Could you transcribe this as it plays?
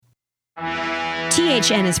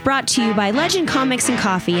THN is brought to you by Legend Comics and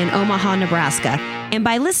Coffee in Omaha, Nebraska, and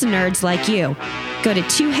by listeners like you. Go to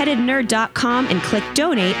twoheadednerd.com and click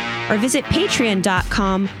donate, or visit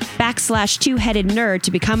patreon.com/twoheadednerd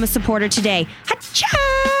to become a supporter today. Hacha!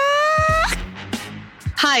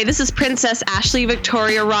 Hi, this is Princess Ashley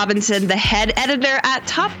Victoria Robinson, the head editor at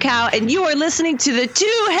Top Cow, and you are listening to the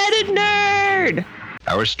Two-Headed Nerd.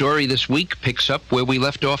 Our story this week picks up where we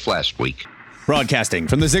left off last week. Broadcasting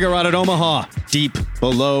from the Ziggurat at Omaha, deep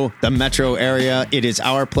below the metro area, it is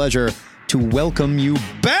our pleasure to welcome you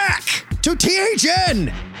back to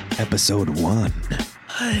THN, Episode 1.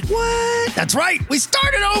 What? That's right. We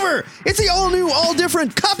started over. It's the all-new,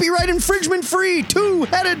 all-different, copyright infringement-free,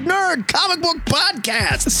 Two-Headed Nerd comic book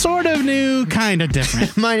podcast. Sort of new, kind of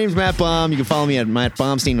different. My name's Matt Baum. You can follow me at Matt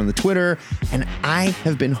Baumstein on the Twitter. And I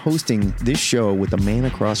have been hosting this show with the man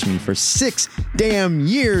across from me for 6 damn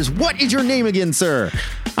years. What is your name again, sir?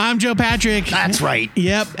 I'm Joe Patrick. That's right.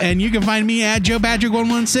 Yep, and you can find me at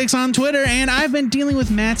JoePatrick116 on Twitter. And I've been dealing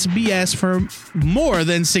with Matt's BS for more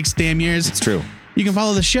than 6 damn years. It's true. You can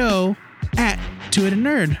follow the show at Two-Headed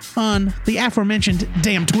Nerd on the aforementioned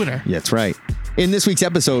damn Twitter. That's right. In this week's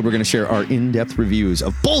episode, we're going to share our in-depth reviews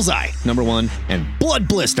of Bullseye, number 1, and Blood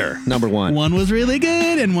Blister, number 1. One was really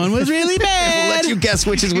good and one was really bad. We'll let you guess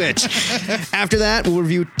which is which. After that, we'll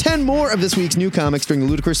review 10 more of this week's new comics during the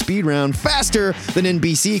ludicrous speed round faster than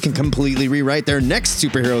NBC can completely rewrite their next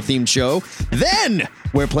superhero-themed show. Then,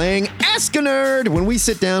 we're playing Ask a Nerd when we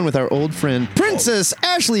sit down with our old friend, Princess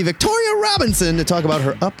Ashley Victoria Robinson, to talk about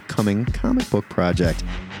her upcoming comic book project.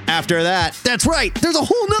 After that, that's right, there's a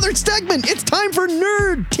whole nother segment. It's time for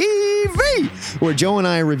Nerd TV, where Joe and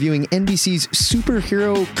I are reviewing NBC's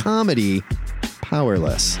superhero comedy,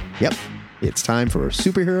 Powerless. Yep, it's time for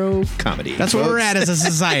superhero comedy. That's where we're at as a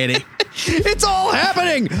society. It's all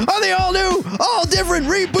happening on the all-new, all-different,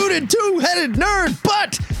 rebooted Two-Headed Nerd.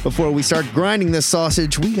 But before we start grinding this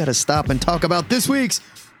sausage, we got to stop and talk about this week's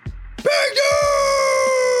big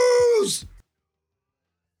news!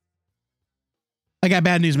 I got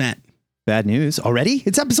bad news, Matt. Bad news? Already?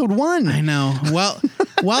 It's episode 1. I know. Well,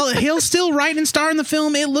 while he'll still write and star in the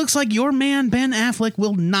film, it looks like your man Ben Affleck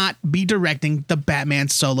will not be directing the Batman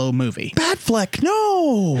solo movie. Batfleck,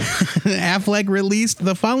 no! Affleck released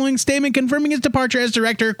the following statement confirming his departure as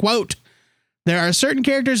director, quote, "There are certain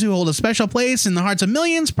characters who hold a special place in the hearts of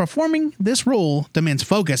millions. Performing this role demands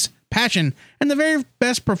focus, passion, and the very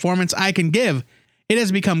best performance I can give. It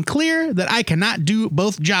has become clear that I cannot do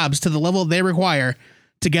both jobs to the level they require.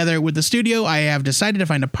 Together with the studio, I have decided to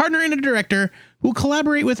find a partner and a director who will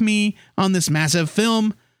collaborate with me on this massive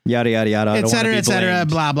film." Yada, yada, yada. Et cetera,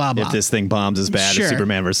 blah, blah, blah. If this thing bombs as bad as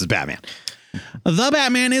Superman versus Batman. The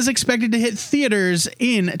Batman is expected to hit theaters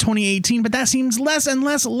in 2018, but that seems less and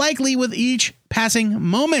less likely with each passing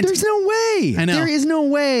moment. There's no way. I know. There is no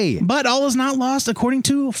way. But all is not lost, according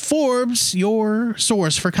to Forbes, your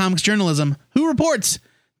source for comics journalism, who reports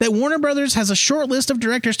that Warner Brothers has a short list of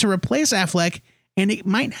directors to replace Affleck, and it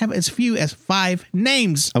might have as few as 5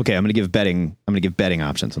 names. Okay, I'm going to give betting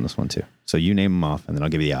options on this one too. So you name them off, and then I'll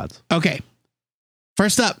give you the odds. Okay.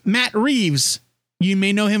 First up, Matt Reeves. You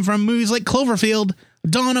may know him from movies like Cloverfield,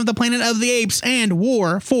 Dawn of the Planet of the Apes, and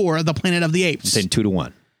War for the Planet of the Apes. I'm saying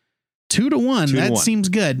 2-1. 2-1. That seems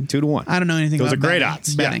good. 2-1. I don't know anything Those about are great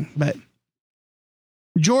odds. betting, but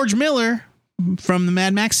George Miller from the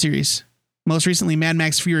Mad Max series, most recently Mad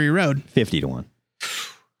Max Fury Road. 50-1.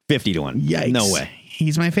 50-1. Yikes. No way.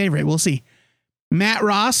 He's my favorite. We'll see. Matt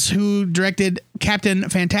Ross, who directed Captain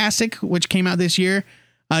Fantastic, which came out this year.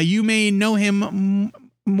 You may know him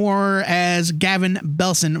more as Gavin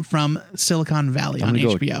Belson from Silicon Valley on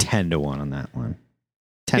HBO. 10-1 on that one.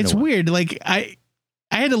 It's weird. Like I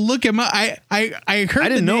had to look him up. I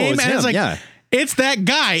heard the name and it's like, yeah. It's that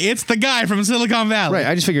guy. It's the guy from Silicon Valley. Right.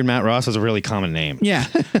 I just figured Matt Ross was a really common name. Yeah.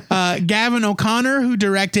 Gavin O'Connor, who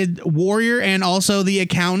directed Warrior and also The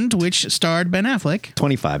Accountant, which starred Ben Affleck.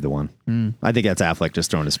 25-1. I think that's Affleck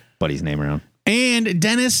just throwing his buddy's name around. And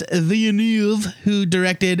Dennis Villeneuve, who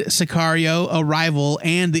directed Sicario, Arrival,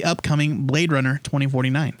 and the upcoming Blade Runner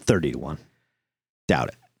 2049. 30-1. Doubt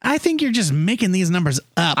it. I think you're just making these numbers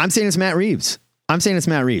up. I'm saying it's Matt Reeves.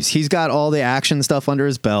 He's got all the action stuff under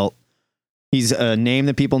his belt. He's a name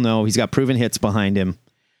that people know. He's got proven hits behind him.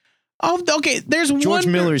 Oh, okay. There's George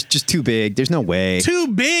Miller's just too big. There's no way. Too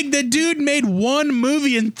big? The dude made one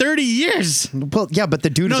movie in 30 years. Well, yeah, but the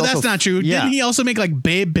dude. No, that's not true. Yeah. Didn't he also make like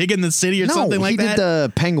Babe Big in the City or something like that? He did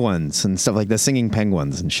the penguins and stuff like the singing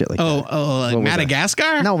penguins and shit like that. Oh, like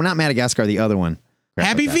Madagascar? No, not Madagascar. The other one.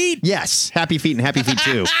 Happy Feet? Yes. Happy Feet and Happy Feet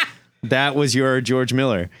 2. That was your George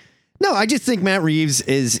Miller. No, I just think Matt Reeves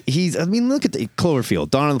look at the Cloverfield,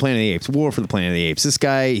 Dawn of the Planet of the Apes, War for the Planet of the Apes. This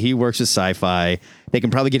guy, he works with sci-fi. They can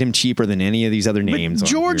probably get him cheaper than any of these other names. But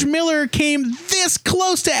George Miller came this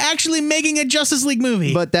close to actually making a Justice League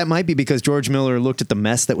movie. But that might be because George Miller looked at the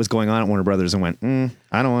mess that was going on at Warner Brothers and went,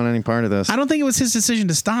 I don't want any part of this. I don't think it was his decision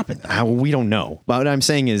to stop it. We don't know. But what I'm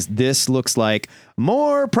saying is this looks like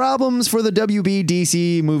more problems for the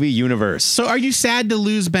WB-DC movie universe. So are you sad to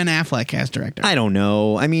lose Ben Affleck as director? I don't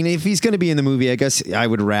know. I mean, if he's going to be in the movie, I guess I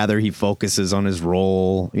would rather he focuses on his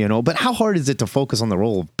role, But how hard is it to focus on the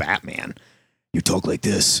role of Batman? You talk like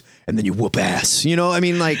this, and then you whoop ass. I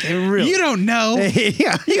mean, like, really. You don't know.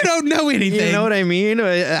 Yeah. You don't know anything. You know what I mean?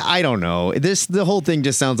 I don't know. The whole thing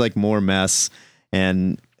just sounds like more mess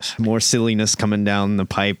and more silliness coming down the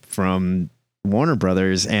pipe from Warner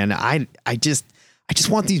Brothers. And I just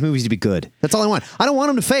want these movies to be good. That's all I want. I don't want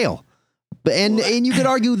them to fail. And you could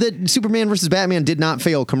argue that Superman versus Batman did not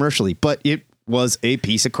fail commercially, but it was a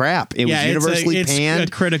piece of crap. It was universally panned.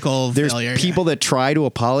 It's a critical failure. There's people that try to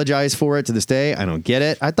apologize for it to this day. I don't get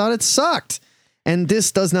it. I thought it sucked. And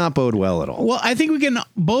this does not bode well at all. Well, I think we can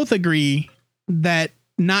both agree that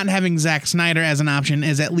not having Zack Snyder as an option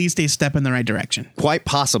is at least a step in the right direction. Quite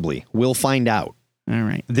possibly. We'll find out. All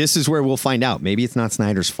right. This is where we'll find out. Maybe it's not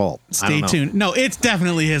Snyder's fault. Stay tuned. No, it's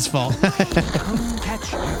definitely his fault.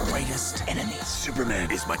 Catch your greatest enemy.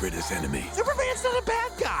 Superman is my greatest enemy. Superman's not a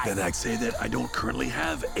bad guy. Then I'd say that I don't currently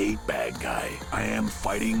have a bad guy. I am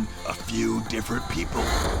fighting a few different people.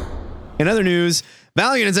 In other news,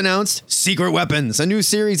 Valiant has announced Secret Weapons, a new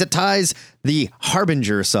series that ties the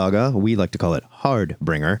Harbinger saga, we like to call it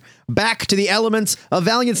Hardbringer, back to the elements of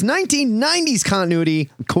Valiant's 1990s continuity.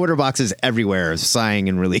 Quarter boxes everywhere, sighing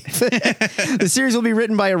in relief. The series will be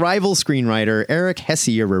written by a rival screenwriter, Eric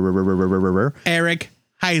Hessier. Eric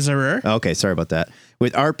Heiserer. Okay, sorry about that.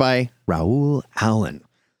 With art by Raoul Allen.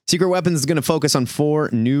 Secret Weapons is going to focus on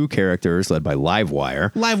 4 new characters led by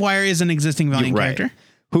Livewire. Livewire is an existing Valiant character.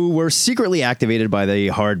 Who were secretly activated by the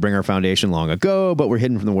Hardbringer Foundation long ago, but were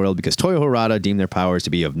hidden from the world because Toyo Harada deemed their powers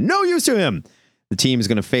to be of no use to him. The team is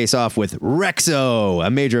going to face off with Rexo,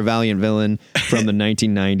 a major Valiant villain from the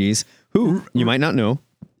 1990s, who, you might not know,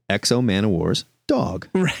 Exo Manowar's dog.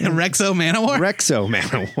 Rexo Manowar? Rexo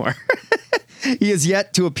Manowar. He is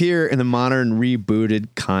yet to appear in the modern rebooted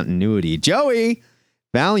continuity. Joey,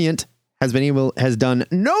 Valiant has done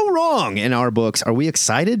no wrong in our books. Are we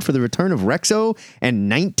excited for the return of Rexo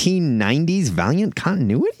and 1990s Valiant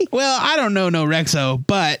continuity? Well, I don't know no Rexo,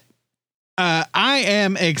 but I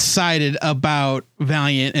am excited about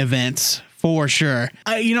Valiant events for sure.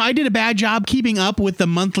 I did a bad job keeping up with the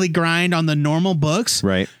monthly grind on the normal books.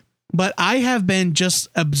 Right. But I have been just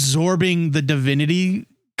absorbing the Divinity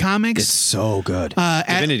comics. It's so good.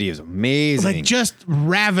 Divinity is amazing. Like just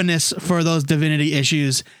ravenous for those Divinity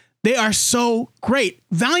issues. They are so great.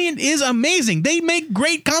 Valiant is amazing. They make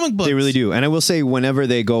great comic books. They really do. And I will say, whenever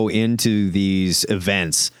they go into these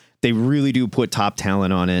events, they really do put top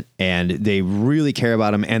talent on it, and they really care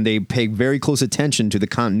about them, and they pay very close attention to the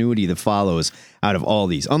continuity that follows out of all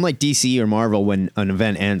these. Unlike DC or Marvel, when an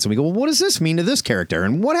event ends and we go, well, what does this mean to this character?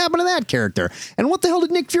 And what happened to that character? And what the hell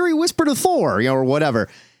did Nick Fury whisper to Thor? Or whatever.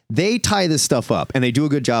 They tie this stuff up, and they do a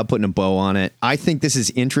good job putting a bow on it. I think this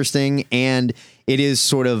is interesting, and it is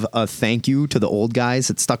sort of a thank you to the old guys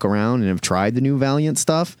that stuck around and have tried the new Valiant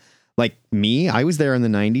stuff. Like me, I was there in the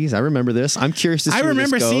 90s. I remember this. I'm curious to see where this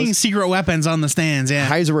goes. Seeing Secret Weapons on the stands, yeah.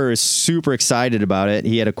 Heiserer is super excited about it.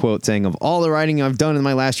 He had a quote saying, of all the writing I've done in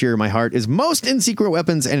my last year, my heart is most in Secret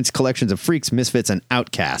Weapons and its collections of freaks, misfits, and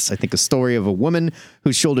outcasts. I think a story of a woman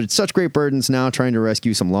who's shouldered such great burdens, now trying to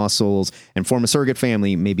rescue some lost souls and form a surrogate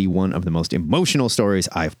family, may be one of the most emotional stories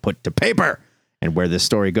I've put to paper. And where this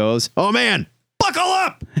story goes, oh man, buckle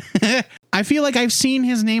up! I feel like I've seen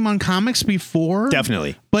his name on comics before.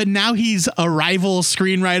 Definitely. But now he's a rival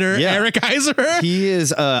screenwriter, Eric Heiserer. He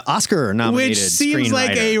is Oscar nominated, which seems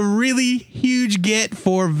like a really huge get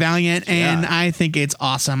for Valiant, and I think it's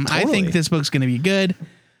awesome. Totally. I think this book's going to be good.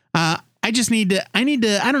 I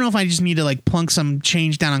don't know if I just need to like plunk some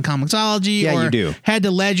change down on Comixology or you do. Head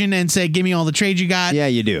to Legend and say, give me all the trades you got. Yeah,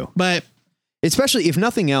 you do. But especially if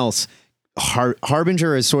nothing else,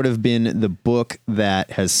 Harbinger has sort of been the book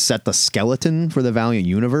that has set the skeleton for the Valiant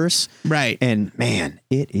universe. Right. And man,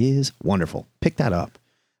 it is wonderful. Pick that up.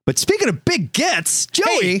 But speaking of big gets,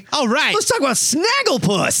 Joey. All right. Let's talk about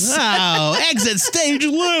Snagglepuss. Oh, exit stage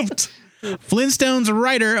left. Flintstones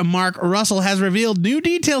writer Mark Russell has revealed new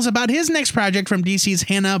details about his next project from DC's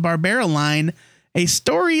Hanna-Barbera line, a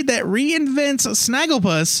story that reinvents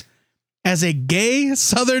Snagglepuss as a gay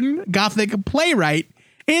Southern Gothic playwright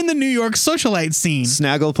in the New York socialite scene.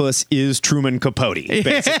 Snagglepuss is Truman Capote,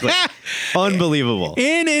 basically. Unbelievable.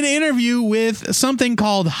 In an interview with something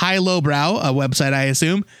called High Lowbrow, a website I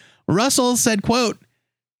assume, Russell said, quote,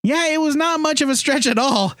 "Yeah, it was not much of a stretch at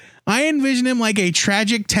all. I envision him like a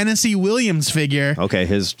tragic Tennessee Williams figure." Okay,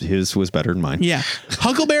 his was better than mine. Yeah.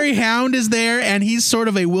 Huckleberry Hound is there, and he's sort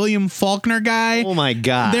of a William Faulkner guy. Oh, my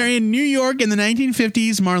God. They're in New York in the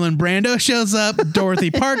 1950s. Marlon Brando shows up,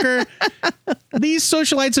 Dorothy Parker. These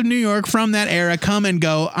socialites of New York from that era come and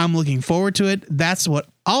go. I'm looking forward to it. That's what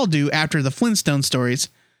I'll do after the Flintstone stories.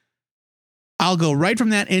 I'll go right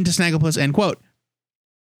from that into Snagglepuss, end quote.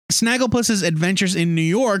 Snagglepuss's adventures in New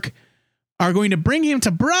York are going to bring him to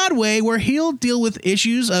Broadway, where he'll deal with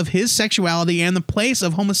issues of his sexuality and the place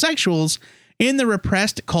of homosexuals in the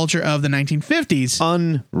repressed culture of the 1950s.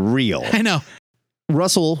 Unreal. I know.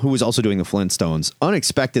 Russell, who was also doing the Flintstones,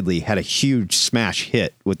 unexpectedly had a huge smash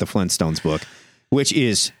hit with the Flintstones book, which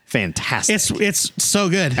is fantastic. It's so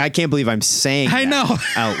good. I can't believe I'm saying I know.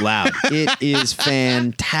 that out loud. It is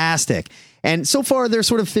fantastic. And so far, they're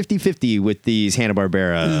sort of 50-50 with these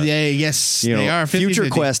Hanna-Barbara. Yes, they are 50-50. Future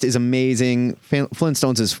Quest is amazing.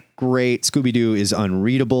 Flintstones is great. Scooby-Doo is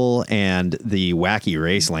unreadable. And the Wacky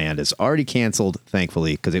Raceland is already canceled,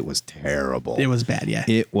 thankfully, because it was terrible. It was bad, yeah.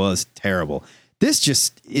 It was terrible. This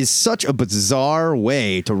just is such a bizarre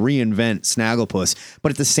way to reinvent Snagglepuss.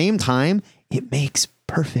 But at the same time, it makes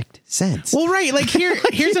perfect sense. Well, right. Like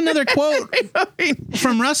here's another quote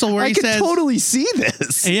from Russell where he says... I can totally see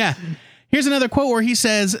this. Yeah. Here's another quote where he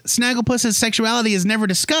says, "Snagglepuss's sexuality is never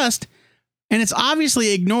discussed, and it's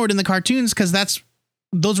obviously ignored in the cartoons because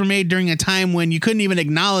those were made during a time when you couldn't even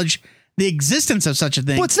acknowledge the existence of such a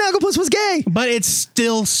thing. But Snagglepuss was gay. But it's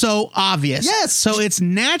still so obvious. Yes. So it's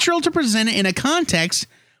natural to present it in a context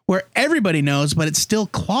where everybody knows, but it's still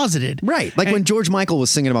closeted. Right. Like when George Michael was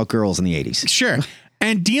singing about girls in the 80s. Sure.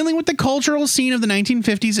 And dealing with the cultural scene of the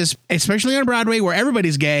 1950s, especially on Broadway, where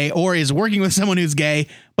everybody's gay or is working with someone who's gay,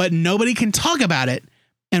 but nobody can talk about it,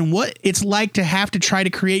 and what it's like to have to try to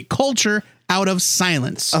create culture out of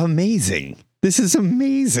silence. Amazing. This is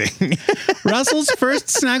amazing. Russell's first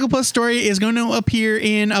Snagglepuss story is going to appear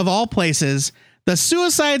in, of all places, the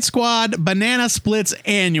Suicide Squad Banana Splits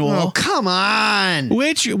Annual. Oh, come on.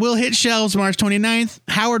 Which will hit shelves March 29th.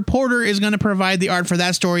 Howard Porter is going to provide the art for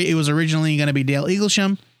that story. It was originally going to be Dale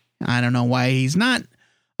Eaglesham. I don't know why he's not.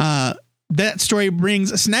 That story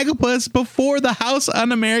brings Snagglepuss before the House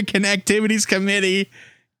Un-American Activities Committee.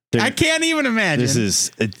 I can't even imagine. This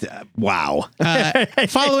is, wow.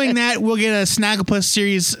 Following that, we'll get a Snagglepuss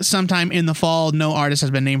series sometime in the fall. No artist has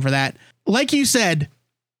been named for that. Like you said,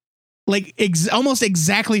 like almost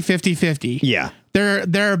exactly 50-50. Yeah. There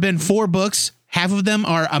have been 4 books. Half of them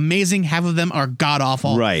are amazing. Half of them are god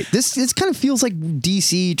awful. Right. This kind of feels like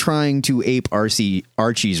DC trying to ape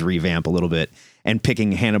Archie's revamp a little bit and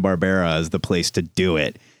picking Hanna-Barbera as the place to do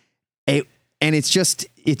it. And it's just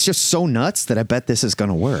so nuts that I bet this is going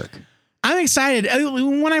to work. I'm excited.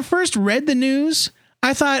 When I first read the news,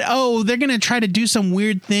 I thought, oh, they're going to try to do some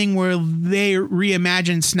weird thing where they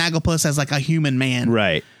reimagine Snagglepuss as like a human man.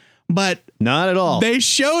 Right. But not at all. They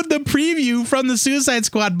showed the preview from the Suicide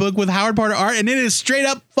Squad book with Howard Porter art, and it is straight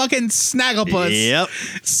up fucking Snagglepuss. Yep.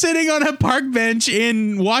 Sitting on a park bench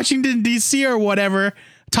in Washington, D.C. or whatever,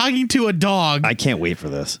 talking to a dog. I can't wait for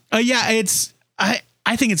this. Yeah,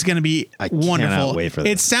 I think it's going to be wonderful. I cannot wait for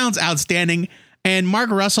this. It sounds outstanding. And Mark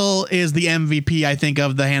Russell is the MVP, I think,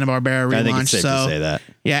 of the Hanna-Barbera relaunch. I think it's safe to say that.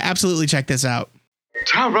 Yeah, absolutely check this out.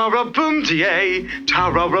 Ta-ra-ra-boom-de-ay,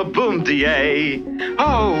 ta-ra-ra-boom-de-ay.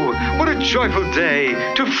 Oh, what a joyful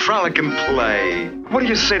day to frolic and play. What do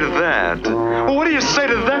you say to that? What do you say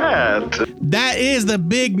to that? That is the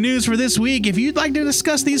big news for this week. If you'd like to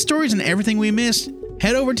discuss these stories and everything we missed,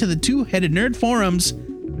 head over to the Two Headed Nerd forums.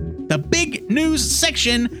 The big news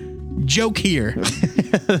section, joke here.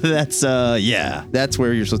 That's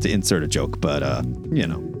where you're supposed to insert a joke, but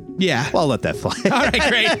yeah, I'll let that fly. All right,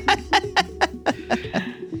 great.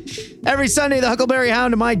 Every Sunday, the Huckleberry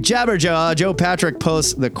Hound and my Jabberjaw, Joe Patrick,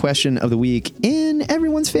 posts the question of the week in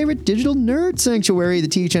everyone's favorite digital nerd sanctuary, the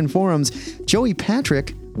THN forums. Joey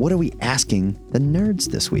Patrick, what are we asking the nerds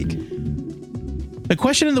this week? The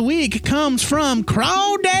question of the week comes from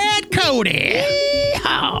Crawdad Cody,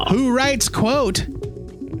 who writes, quote,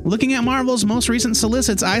 "Looking at Marvel's most recent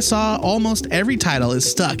solicits, I saw almost every title is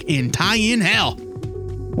stuck in tie-in hell.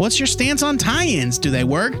 What's your stance on tie-ins? Do they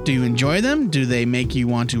work? Do you enjoy them? Do they make you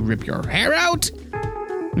want to rip your hair out?"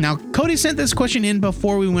 Now, Cody sent this question in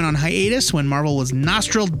before we went on hiatus when Marvel was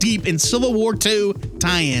nostril deep in Civil War II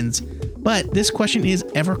tie-ins. But this question is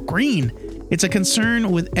evergreen. It's a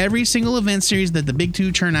concern with every single event series that the Big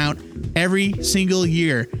Two churn out every single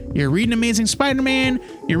year. You're reading Amazing Spider-Man,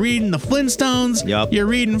 you're reading the Flintstones, Yup. you're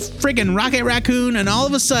reading friggin' Rocket Raccoon, and all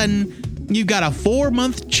of a sudden, you've got a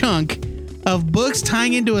 4-month chunk of books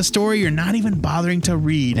tying into a story you're not even bothering to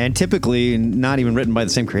read. And typically not even written by the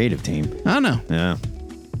same creative team. I don't know. Yeah.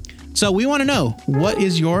 So we want to know, what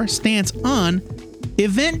is your stance on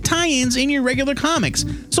event tie-ins in your regular comics?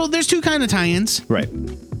 So there's two kind of tie-ins. Right.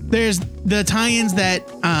 There's the tie-ins that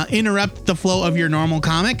interrupt the flow of your normal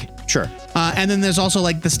comic. Sure. And then there's also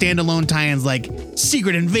like the standalone tie-ins like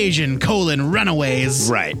Secret Invasion, Runaways.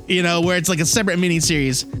 Right. You know, where it's like a separate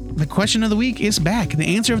miniseries. The question of the week is back.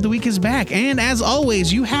 The answer of the week is back. And as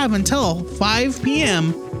always, you have until 5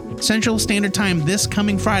 p.m. Central Standard Time this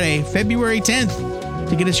coming Friday, February 10th,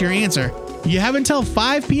 to get us your answer. You have until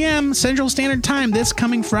 5 p.m. Central Standard Time this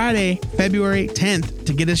coming Friday, February 10th,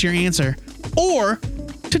 to get us your answer. Or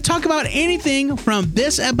to talk about anything from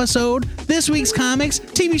this episode, this week's comics,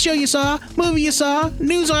 TV show you saw, movie you saw,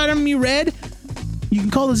 news item you read. You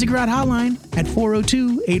can call the Ziggurat hotline at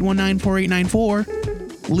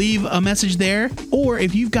 402-819-4894. Leave a message there. Or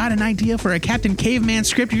if you've got an idea for a Captain Caveman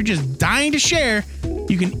script you're just dying to share,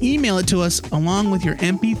 you can email it to us along with your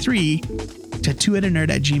MP3 to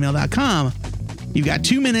twoheadednerd@gmail.com. You've got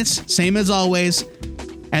 2 minutes, same as always.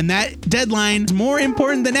 And that deadline is more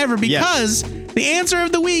important than ever because the answer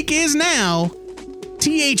of the week is now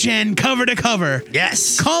THN Cover to Cover.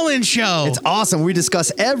 Yes. Call-in show. It's awesome. We discuss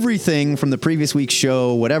everything from the previous week's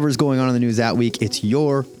show, whatever's going on in the news that week. It's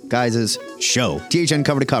your guys' show. THN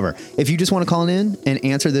Cover to Cover. If you just want to call in and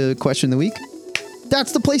answer the question of the week,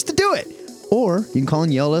 that's the place to do it. Or you can call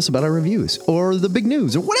and yell at us about our reviews or the big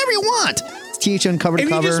news or whatever you want. It's THN Cover to If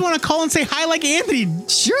Cover. you just want to call and say hi like Anthony.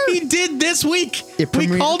 Sure. He did this week. We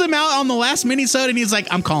called him out on the last mini-sode and he's like,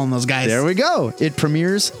 I'm calling those guys. There we go. It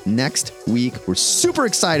premieres next week. We're super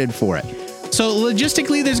excited for it. So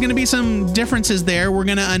logistically, there's going to be some differences there. We're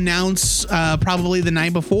going to announce probably the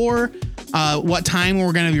night before what time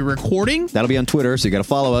we're going to be recording. That'll be on Twitter, so you got to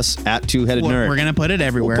follow us at Two Headed Nerd. We're going to put it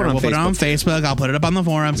everywhere. We'll put it on Facebook. I'll put it up on the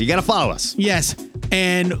forums. You got to follow us. Yes.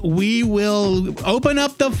 And we will open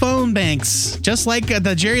up the phone banks, just like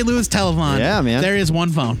the Jerry Lewis telethon. Yeah, man. There is one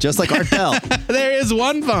phone. Just like Artel. There is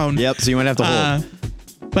one phone. Yep, so you might have to hold.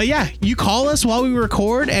 But yeah, you call us while we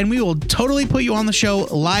record, and we will totally put you on the show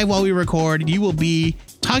live while we record. You will be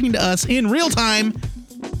talking to us in real time,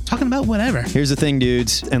 talking about whatever. Here's the thing,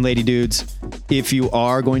 dudes and lady dudes. If you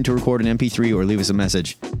are going to record an MP3 or leave us a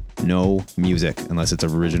message, no music unless it's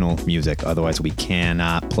original music. Otherwise, we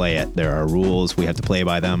cannot play it. There are rules. We have to play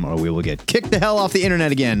by them or we will get kicked the hell off the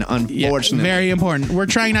internet again, unfortunately. Yeah, very important. We're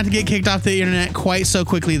trying not to get kicked off the internet quite so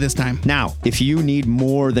quickly this time. Now, if you need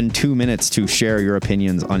more than 2 minutes to share your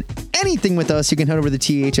opinions on anything with us, you can head over to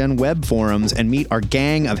the THN web forums and meet our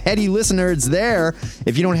gang of heady listeners there.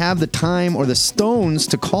 If you don't have the time or the stones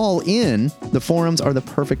to call in, the forums are the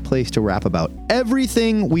perfect place to rap about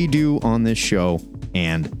everything we do on this show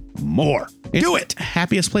and more. Do it!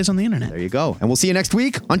 Happiest place on the internet. There you go. And we'll see you next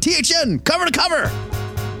week on THN Cover to Cover.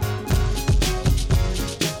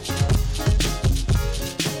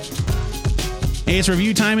 Hey, it's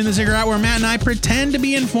review time in the Ziggurat where Matt and I pretend to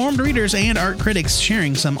be informed readers and art critics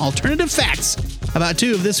sharing some alternative facts about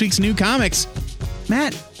 2 of this week's new comics.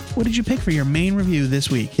 Matt, what did you pick for your main review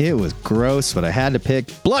this week? It was gross, but I had to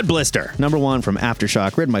pick Blood Blister, #1 from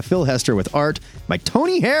Aftershock, written by Phil Hester with art by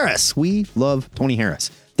Tony Harris. We love Tony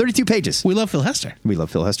Harris. 32 pages. We love Phil Hester. We love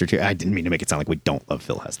Phil Hester, too. I didn't mean to make it sound like we don't love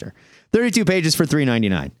Phil Hester. 32 pages for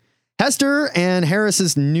 $3.99. Hester and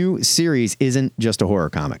Harris's new series isn't just a horror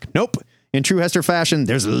comic. Nope. In true Hester fashion,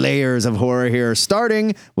 there's layers of horror here,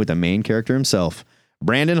 starting with the main character himself,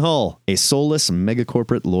 Brandon Hull, a soulless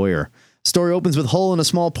megacorporate lawyer. Story opens with Hull in a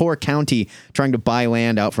small poor county trying to buy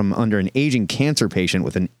land out from under an aging cancer patient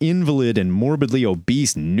with an invalid and morbidly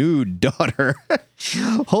obese nude daughter.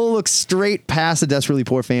 Hull looks straight past the desperately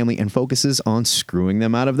poor family and focuses on screwing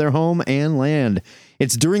them out of their home and land.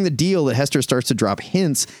 It's during the deal that Hester starts to drop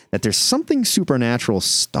hints that there's something supernatural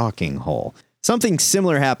stalking Hull. Something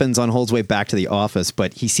similar happens on Hull's way back to the office,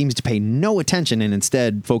 but he seems to pay no attention and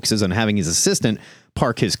instead focuses on having his assistant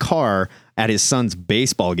park his car at his son's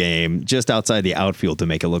baseball game just outside the outfield to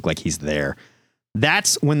make it look like he's there.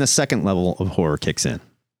 That's when the second level of horror kicks in.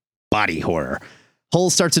 Body horror.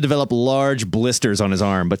 Hull starts to develop large blisters on his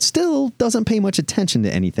arm, but still doesn't pay much attention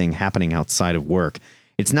to anything happening outside of work.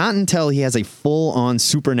 It's not until he has a full-on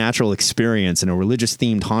supernatural experience in a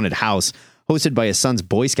religious-themed haunted house hosted by his son's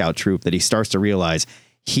Boy Scout troop that he starts to realize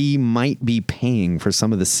he might be paying for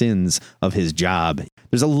some of the sins of his job.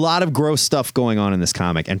 There's a lot of gross stuff going on in this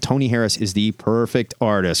comic, and Tony Harris is the perfect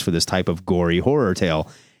artist for this type of gory horror tale.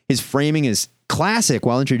 His framing is classic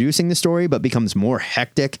while introducing the story, but becomes more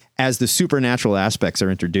hectic as the supernatural aspects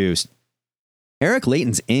are introduced. Eric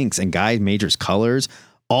Layton's inks and Guy Major's colors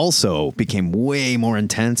also became way more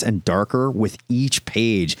intense and darker with each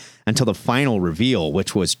page until the final reveal,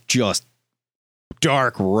 which was just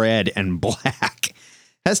dark red and black.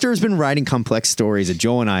 Hester has been writing complex stories that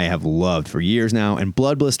Joe and I have loved for years now, and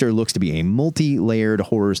Blood Blister looks to be a multi-layered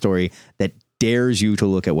horror story that dares you to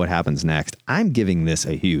look at what happens next. I'm giving this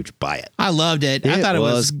a huge buy it. I loved it. I thought it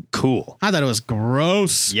was cool. I thought it was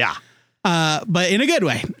gross. Yeah. But in a good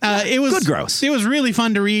way. It was good gross. It was really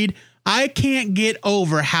fun to read. I can't get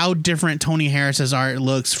over how different Tony Harris's art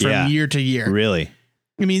looks from year to year. Really?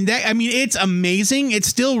 I mean, it's amazing. It's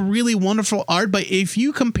still really wonderful art, but if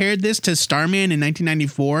you compared this to Starman in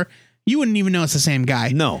 1994, you wouldn't even know it's the same guy.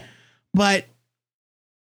 No. But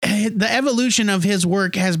the evolution of his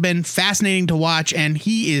work has been fascinating to watch, and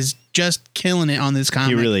he is just killing it on this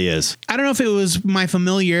comic. He really is. I don't know if it was my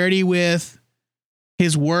familiarity with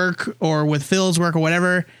his work or with Phil's work or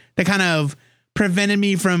whatever that kind of prevented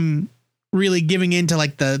me from really giving into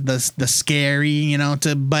like the scary,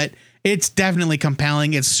 but it's definitely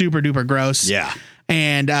compelling. It's super duper gross. Yeah.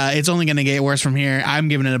 And it's only going to get worse from here. I'm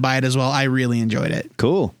giving it a buy it as well. I really enjoyed it.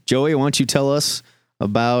 Cool. Joey, why don't you tell us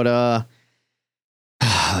about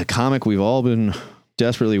the comic we've all been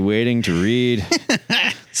desperately waiting to read,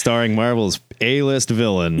 starring Marvel's A-list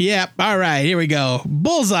villain. Yep. All right, here we go.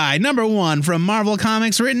 Bullseye, #1 from Marvel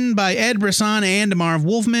Comics, written by Ed Brisson and Marv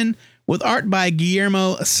Wolfman, with art by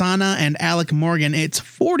Guillermo Sana and Alec Morgan. It's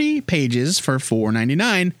 40 pages for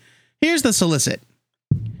 $4.99. Here's the solicit.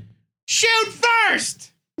 Shoot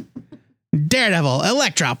first! Daredevil,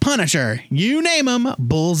 Elektra, Punisher, you name 'em,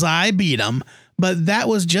 Bullseye beat 'em. But that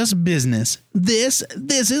was just business. This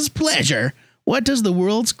is pleasure. What does the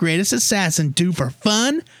world's greatest assassin do for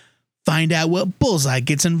fun? Find out what Bullseye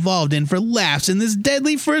gets involved in for laughs in this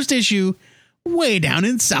deadly first issue way down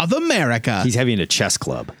in South America. He's heavy into chess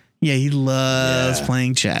club. Yeah, he loves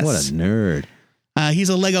playing chess. What a nerd. He's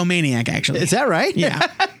a Lego maniac, actually. Is that right? Yeah.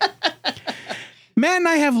 Matt and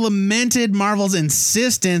I have lamented Marvel's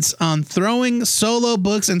insistence on throwing solo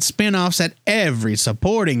books and spin-offs at every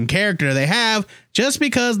supporting character they have just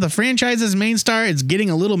because the franchise's main star is getting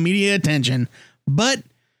a little media attention. But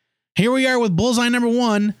here we are with Bullseye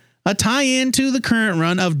 #1, a tie-in to the current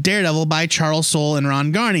run of Daredevil by Charles Soule and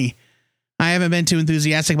Ron Garney. I haven't been too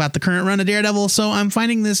enthusiastic about the current run of Daredevil, so I'm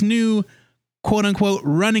finding this new quote-unquote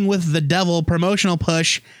running with the devil promotional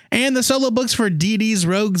push and the solo books for DD's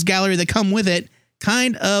Rogues Gallery that come with it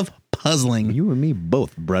kind of puzzling. You and me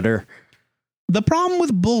both, brother. The problem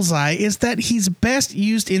with Bullseye is that he's best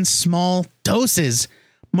used in small doses.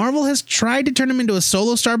 Marvel has tried to turn him into a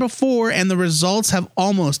solo star before, and the results have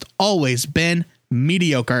almost always been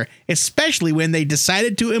mediocre, especially when they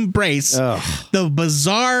decided to embrace the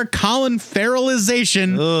bizarre Colin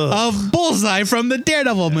Farrellization of Bullseye from the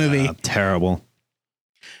Daredevil movie. Terrible.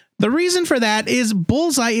 The reason for that is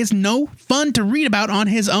Bullseye is no fun to read about on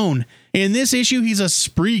his own. In this issue, he's a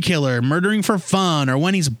spree killer, murdering for fun or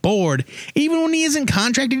when he's bored, even when he isn't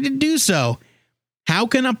contracted to do so. How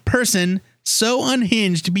can a person so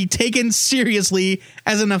unhinged be taken seriously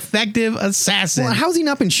as an effective assassin? Well, how's he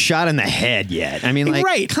not been shot in the head yet? I mean, like,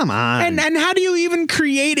 right. Come on. And how do you even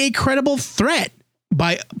create a credible threat?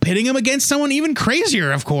 By pitting him against someone even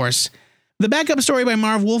crazier, of course. The backup story by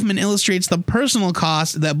Marv Wolfman illustrates the personal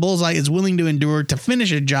cost that Bullseye is willing to endure to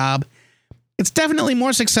finish a job. It's definitely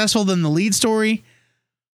more successful than the lead story.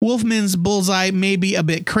 Wolfman's Bullseye may be a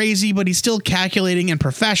bit crazy, but he's still calculating and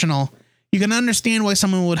professional. You can understand why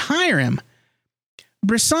someone would hire him.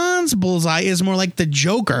 Brisson's Bullseye is more like the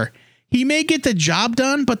Joker. He may get the job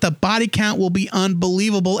done, but the body count will be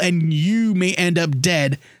unbelievable and you may end up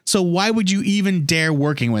dead. So why would you even dare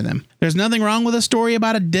working with him? There's nothing wrong with a story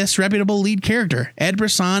about a disreputable lead character. Ed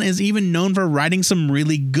Brisson is even known for writing some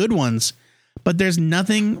really good ones. But there's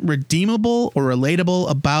nothing redeemable or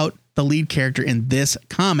relatable about the lead character in this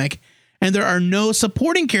comic. And there are no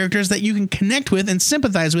supporting characters that you can connect with and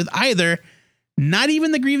sympathize with either. Not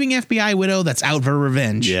even the grieving FBI widow that's out for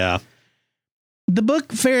revenge. Yeah. The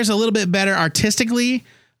book fares a little bit better artistically.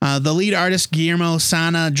 The lead artist, Guillermo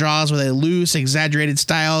Sana, draws with a loose, exaggerated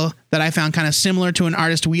style that I found kind of similar to an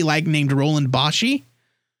artist we like named Roland Boschi.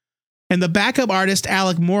 And the backup artist,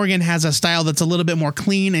 Alec Morgan, has a style that's a little bit more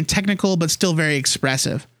clean and technical, but still very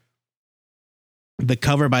expressive. The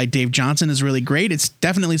cover by Dave Johnson is really great. It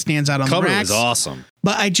definitely stands out on the Cover racks. is awesome.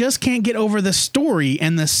 But I just can't get over the story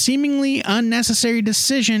and the seemingly unnecessary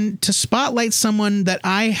decision to spotlight someone that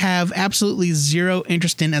I have absolutely zero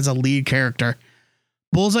interest in as a lead character.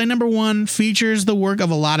 Bullseye #1 features the work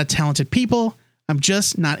of a lot of talented people. I'm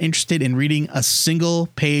just not interested in reading a single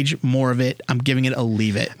page more of it. I'm giving it a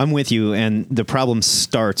leave it. I'm with you, and the problem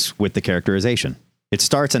starts with the characterization. It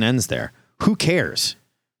starts and ends there. Who cares?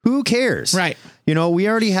 Who cares? Right. You know, we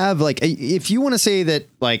already have, like, if you want to say that,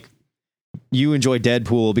 like, you enjoy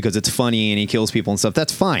Deadpool because it's funny and he kills people and stuff,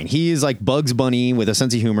 that's fine. He is like Bugs Bunny with a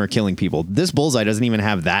sense of humor killing people. This Bullseye doesn't even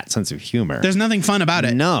have that sense of humor. There's nothing fun about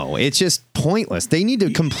it. No, it's just pointless. They need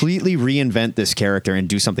to completely reinvent this character and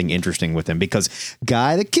do something interesting with him, because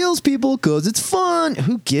guy that kills people because it's fun.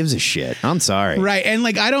 Who gives a shit? I'm sorry. Right. And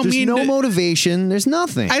like, I don't There's mean no to, motivation. There's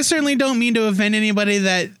nothing. I certainly don't mean to offend anybody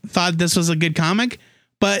that thought this was a good comic,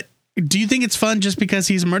 but do you think it's fun just because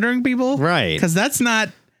he's murdering people? Right. Because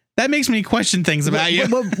that makes me question things about you.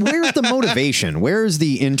 But where's the motivation? Where's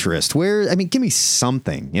the interest? Give me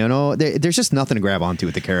something, you know? There's just nothing to grab onto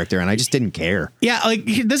with the character, and I just didn't care. Yeah, like,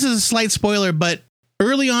 this is a slight spoiler, but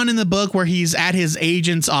early on in the book where he's at his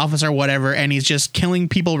agent's office or whatever, and he's just killing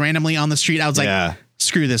people randomly on the street, I was like,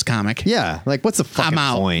 screw this comic. Yeah, like, what's the fucking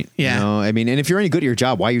point? Yeah. You know? I mean, and if you're any good at your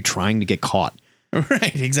job, why are you trying to get caught?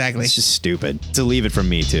 Right, exactly. It's just stupid. To leave it from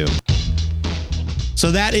me, too. So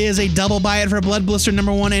that is a double buy it for Blood Blister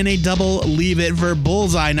 #1 and a double leave it for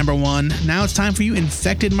Bullseye #1. Now it's time for you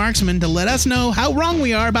infected marksmen to let us know how wrong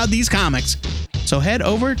we are about these comics. So head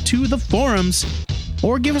over to the forums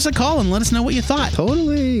or give us a call and let us know what you thought.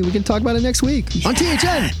 Totally. We can talk about it next week on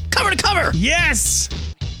THN. Cover to cover. Yes.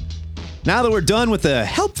 Now that we're done with the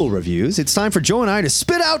helpful reviews, it's time for Joe and I to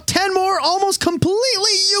spit out 10 more almost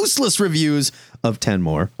completely useless reviews of 10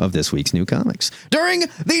 more of this week's new comics during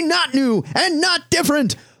the not new and not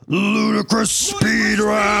different Ludicrous Speed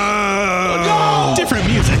Round. Different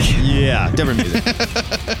music. Yeah, different music.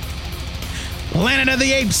 Planet of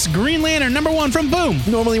the Apes, Green Lantern #1 from Boom.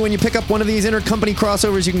 Normally when you pick up one of these intercompany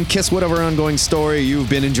crossovers, you can kiss whatever ongoing story you've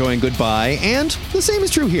been enjoying goodbye, and the same is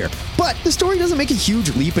true here. But the story doesn't make a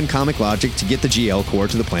huge leap in comic logic to get the GL core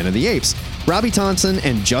to the Planet of the Apes. Robbie Thompson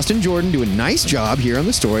and Justin Jordan do a nice job here on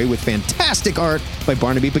the story with fantastic art by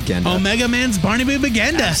Barnaby Bagenda. Omega Man's Barnaby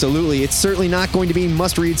Bagenda. Absolutely. It's certainly not going to be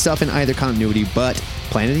must-read stuff in either continuity, but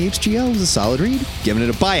Planet of the Apes GL was a solid read. Giving it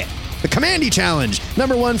a buy it. The Commandy Challenge,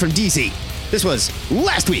 #1 from DC. This was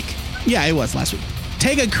last week. Yeah, it was last week.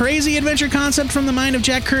 Take a crazy adventure concept from the mind of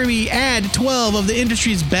Jack Kirby, add 12 of the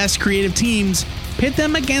industry's best creative teams, pit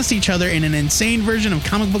them against each other in an insane version of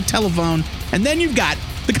comic book telephone, and then you've got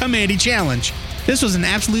the Commandy Challenge. This was an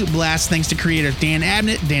absolute blast thanks to creators Dan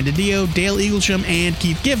Abnett, Dan DiDio, Dale Eaglesham, and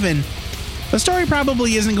Keith Giffen. The story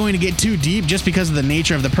probably isn't going to get too deep just because of the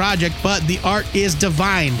nature of the project, but the art is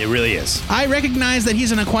divine. It really is. I recognize that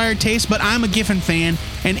he's an acquired taste, but I'm a Giffen fan,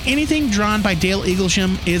 and anything drawn by Dale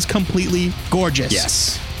Eaglesham is completely gorgeous.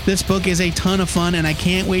 Yes. This book is a ton of fun, and I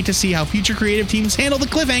can't wait to see how future creative teams handle the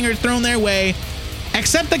cliffhangers thrown their way.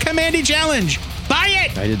 Except the Commandy Challenge. Buy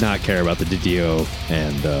it! I did not care about the DiDio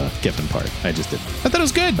and Giffen part. I just didn't. I thought it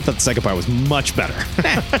was good. I thought the second part was much better.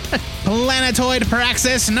 Planetoid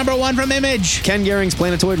Praxis, #1 from Image. Ken Gehring's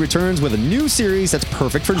Planetoid returns with a new series that's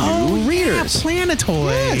perfect for new readers. Yeah,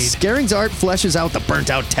 Planetoid. Yes, Gehring's art fleshes out the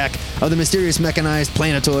burnt-out tech of the mysterious mechanized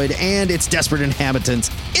planetoid and its desperate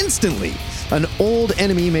inhabitants instantly. An old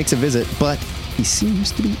enemy makes a visit, but he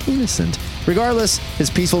seems to be innocent. Regardless, his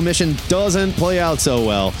peaceful mission doesn't play out so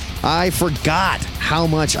well. I forgot how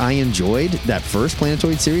much I enjoyed that first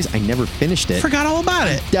Planetoid series. I never finished it. Forgot all about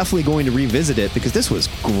it. Definitely going to revisit it because this was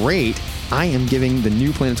great. I am giving the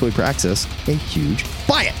new Planetoid Praxis a huge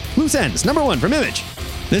buy it. Loose Ends, #1 from Image.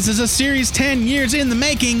 This is a series 10 years in the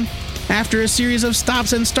making. After a series of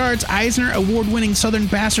stops and starts, Eisner Award-winning Southern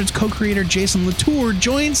Bastards co-creator Jason Latour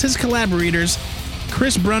joins his collaborators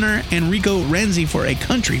Chris Brunner and Rico Renzi for a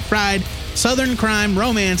country fried Southern crime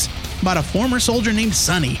romance about a former soldier named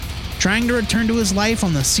Sonny trying to return to his life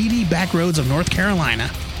on the seedy back roads of North Carolina.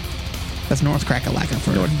 That's North Crack-a-Lacka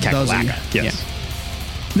for those of you. Yes. Yeah.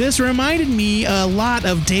 This reminded me a lot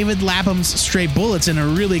of David Lapham's Stray Bullets in a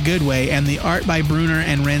really good way, and the art by Brunner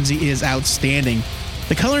and Renzi is outstanding.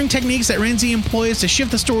 The coloring techniques that Renzi employs to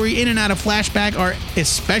shift the story in and out of flashback are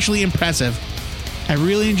especially impressive. I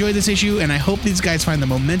really enjoyed this issue, and I hope these guys find the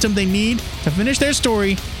momentum they need to finish their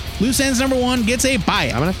story. Loose Ends #1 gets a buy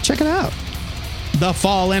it. I'm going to have to check it out. The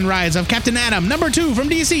Fall and Rise of Captain Atom, number 2 from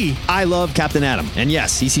DC. I love Captain Atom, and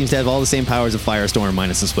yes, he seems to have all the same powers of Firestorm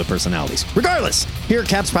minus the split personalities. Regardless, here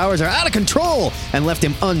Cap's powers are out of control and left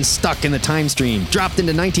him unstuck in the time stream. Dropped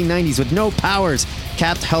into 1990s with no powers,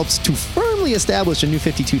 Cap helps to firmly establish a new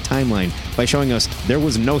 52 timeline by showing us there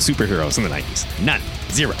was no superheroes in the 90s. None.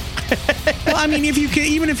 Zero. Well, I mean,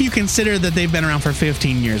 even if you consider that they've been around for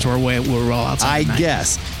 15 years, we're all outside. I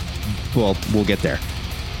guess. Well, we'll get there.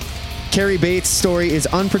 Carrie Bates' story is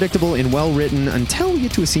unpredictable and well-written until we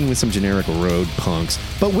get to a scene with some generic road punks.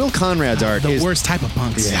 But Will Conrad's art is... the worst type of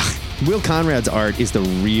punks. Yeah. Will Conrad's art is the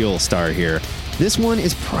real star here. This one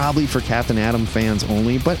is probably for Captain Atom fans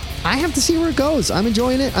only, but I have to see where it goes. I'm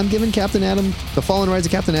enjoying it. I'm giving Captain Atom, The Fall and Rise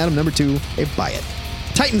of Captain Atom, number 2, a buy it.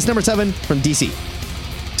 Titans, number 7, from DC.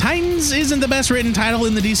 Titans isn't the best written title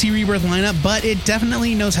in the DC Rebirth lineup, but it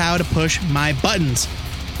definitely knows how to push my buttons.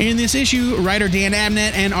 In this issue, writer Dan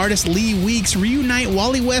Abnett and artist Lee Weeks reunite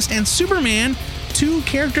Wally West and Superman, 2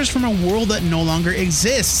 characters from a world that no longer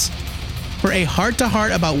exists, for a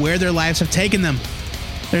heart-to-heart about where their lives have taken them.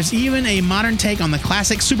 There's even a modern take on the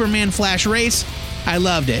classic Superman Flash race. I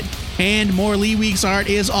loved it. And more Lee Weeks art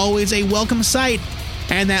is always a welcome sight.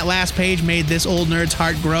 And that last page made this old nerd's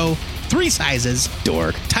heart grow 3 sizes.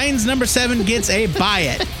 Dork. Titans number 7 gets a buy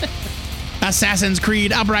it. Assassin's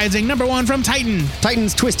Creed Uprising, number 1 from Titan.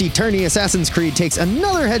 Titan's twisty-turny Assassin's Creed takes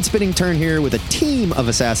another head-spinning turn here with a team of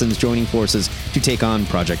assassins joining forces to take on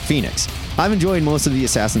Project Phoenix. I've enjoyed most of the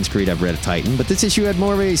Assassin's Creed I've read at Titan, but this issue had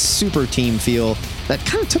more of a super team feel that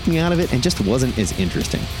kind of took me out of it and just wasn't as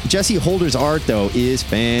interesting. Jesse Holder's art, though, is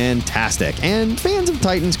fantastic, and fans of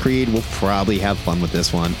Titan's Creed will probably have fun with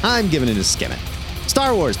this one. I'm giving it a skim it.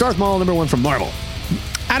 Star Wars, Darth Maul, number 1 from Marvel.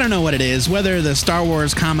 I don't know what it is, whether the Star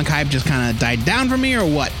Wars comic hype just kind of died down for me or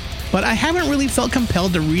what, but I haven't really felt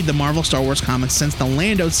compelled to read the Marvel Star Wars comics since the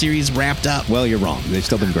Lando series wrapped up. Well, you're wrong. They've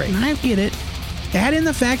still been great. And I get it. Add in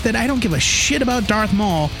the fact that I don't give a shit about Darth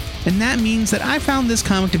Maul, and that means that I found this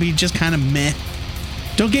comic to be just kind of meh.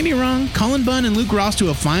 Don't get me wrong, Cullen Bunn and Luke Ross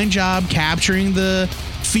do a fine job capturing the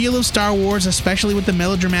feel of Star Wars, especially with the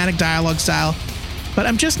melodramatic dialogue style, but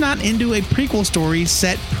I'm just not into a prequel story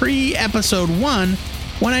set pre-Episode 1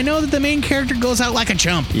 when I know that the main character goes out like a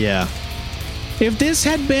chump. Yeah. If this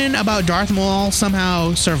had been about Darth Maul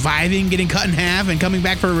somehow surviving, getting cut in half, and coming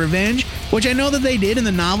back for revenge, which I know that they did in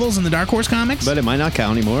the novels and the Dark Horse comics. But it might not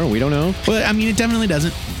count anymore. We don't know. But I mean, it definitely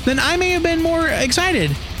doesn't. Then I may have been more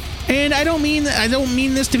excited. And I don't mean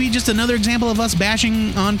this to be just another example of us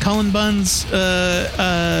bashing on Cullen Bunn's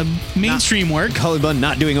mainstream work. Cullen Bunn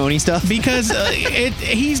not doing Oni stuff? Because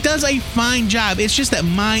he does a fine job. It's just that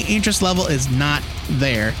my interest level is not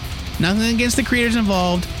there. Nothing against the creators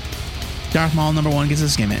involved. Darth Maul, number 1, gets a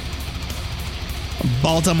skim it.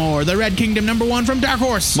 Baltimore, the Red Kingdom, number 1 from Dark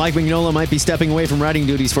Horse. Mike Mignola might be stepping away from writing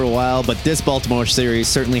duties for a while, but this Baltimore series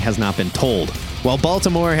certainly has not been told. While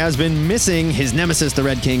Baltimore has been missing, his nemesis, the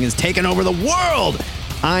Red King, has taken over the world.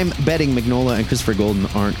 I'm betting Mignola and Christopher Golden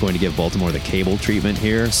aren't going to give Baltimore the cable treatment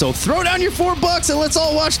here, so throw down your $4 and let's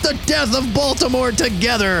all watch the death of Baltimore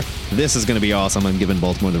together. This is going to be awesome. I'm giving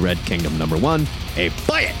Baltimore the Red Kingdom, number 1, a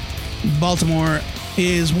buy it. Baltimore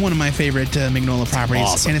is one of my favorite Mignola properties,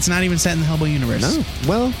 awesome. And it's not even set in the Hellboy universe. No,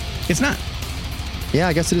 well, it's not. Yeah,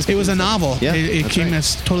 I guess it is. It was a novel. Yeah, it came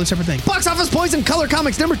as a totally separate thing. Box Office Poison Color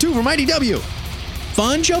Comics, number 2 from IDW.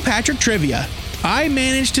 Fun Joe Patrick trivia. I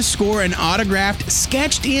managed to score an autographed,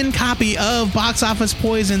 sketched-in copy of Box Office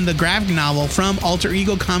Poison, the graphic novel from Alter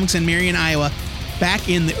Ego Comics in Marion, Iowa, back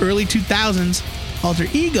in the early 2000s. Alter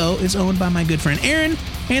Ego is owned by my good friend Erin,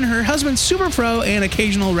 and her husband Super Pro and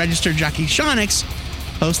occasional registered jockey Shonix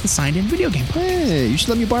host the signed-in video game podcast. Hey, you should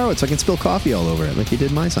let me borrow it so I can spill coffee all over it like you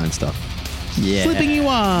did my signed stuff. Yeah. Flipping you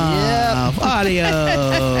off. Yep.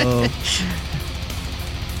 Audio.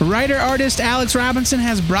 Writer-artist Alex Robinson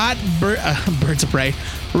has brought Birds of Prey.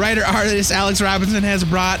 Writer-artist Alex Robinson has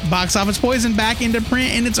brought Box Office Poison back into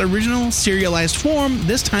print in its original serialized form,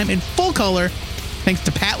 this time in full color, thanks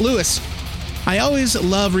to Pat Lewis. I always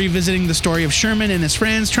love revisiting the story of Sherman and his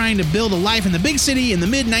friends trying to build a life in the big city in the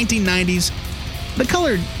mid-1990s. The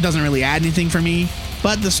color doesn't really add anything for me,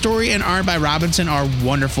 but the story and art by Robinson are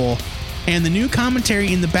wonderful, and the new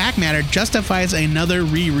commentary in the back matter justifies another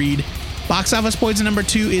reread. Box Office Poison number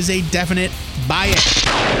 2 is a definite buy it.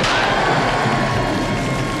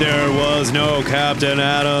 There was no Captain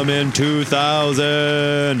Atom in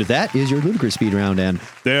 2000. That is your ludicrous speed round, and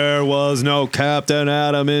there was no Captain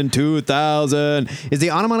Atom in 2000 is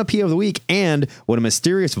the onomatopoeia of the week, and what a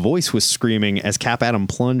mysterious voice was screaming as Cap Atom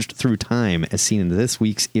plunged through time as seen in this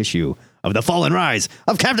week's issue of The Fall and Rise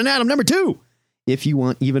of Captain Atom number 2. If you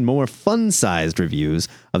want even more fun-sized reviews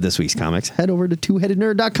of this week's comics, head over to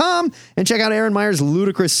twoheadednerd.com and check out Aaron Meyer's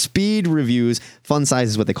ludicrous speed reviews. Fun size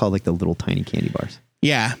is what they call like the little tiny candy bars.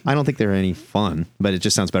 Yeah. I don't think they're any fun, but it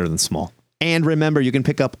just sounds better than small. And remember, you can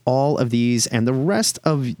pick up all of these and the rest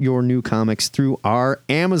of your new comics through our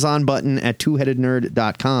Amazon button at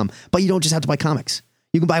twoheadednerd.com. But you don't just have to buy comics.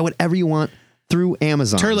 You can buy whatever you want through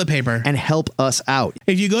Amazon. Toilet paper. And help us out.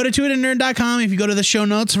 If you go to twoheadednerd.com, if you go to the show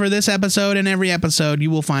notes for this episode and every episode, you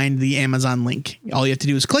will find the Amazon link. All you have to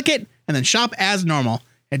do is click it and then shop as normal.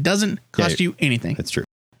 It doesn't cost you anything. That's true.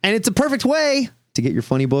 And it's a perfect way to get your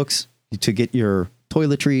funny books, to get your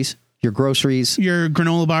toiletries, your groceries, your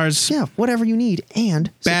granola bars. Yeah, whatever you need. And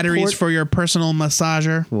batteries for your personal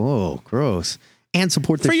massager. Whoa, gross. And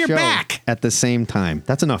support the for your show back at the same time.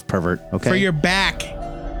 That's enough, pervert. Okay. For your back.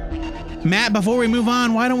 Matt, before we move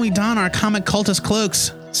on, why don't we don our comic cultist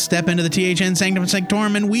cloaks, step into the THN Sanctum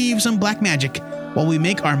Sanctorum, and weave some black magic while we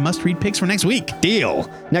make our must-read picks for next week? Deal.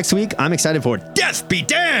 Next week, I'm excited for Death Be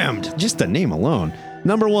Damned. Just the name alone.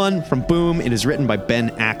 Number 1 from Boom. It is written by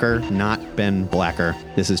Ben Acker, not Ben Blacker.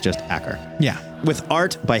 This is just Acker. Yeah. With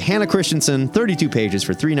art by Hannah Christensen, 32 pages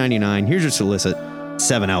for $3.99. Here's your solicit.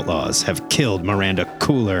 7 outlaws have killed Miranda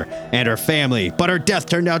Cooler and her family, but her death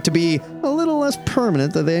turned out to be a little less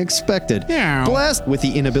permanent than they expected. Yeah. Blessed with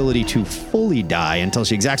the inability to fully die until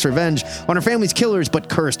she exacts revenge on her family's killers, but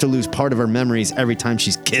cursed to lose part of her memories every time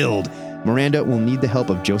she's killed, Miranda will need the help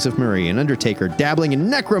of Joseph Murray, an undertaker dabbling in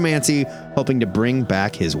necromancy, hoping to bring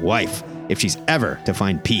back his wife if she's ever to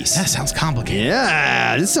find peace. That sounds complicated.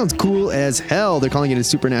 Yeah, this sounds cool as hell. They're calling it a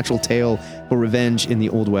supernatural tale for revenge in the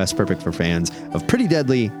Old West, perfect for fans of Pretty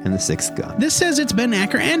Deadly and The Sixth Gun. This says it's Ben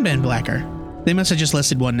Acker and Ben Blacker. They must have just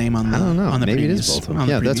listed one name on the. I don't know. On the Maybe previous, it is both of them.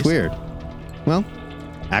 Yeah, that's weird. Well,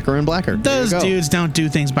 Acker and Blacker. Those dudes don't do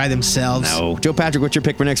things by themselves. No. Joe Patrick, what's your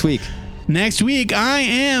pick for next week? Next week, I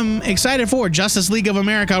am excited for Justice League of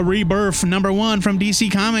America Rebirth #1 from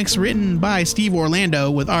DC Comics, written by Steve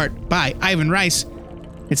Orlando with art by Ivan Rice.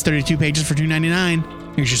 It's 32 pages for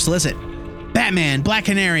 $2.99. Here's your solicit. Batman, Black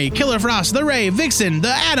Canary, Killer Frost, the Ray, Vixen,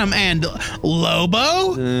 the Atom, and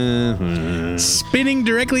Lobo? Spinning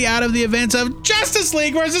directly out of the events of Justice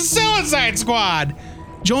League vs. Suicide Squad.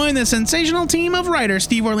 Join the sensational team of writers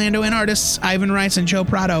Steve Orlando and artists Ivan Rice and Joe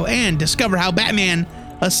Prado and discover how Batman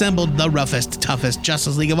assembled the roughest, toughest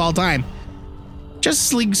Justice League of all time.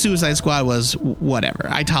 Justice League Suicide Squad was whatever.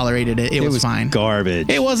 I tolerated it. It was fine. Garbage.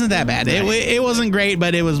 It wasn't that bad. It wasn't great,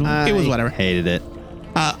 but it was whatever. Hated it.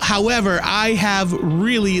 However, I have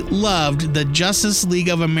really loved the Justice League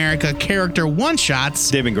of America character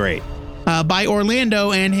one-shots. They've been great. By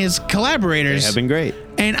Orlando and his collaborators. They have been great.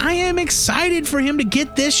 And I am excited for him to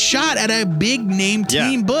get this shot at a big name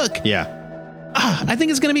team book. Yeah. I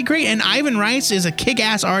think it's going to be great. And Ivan Rice is a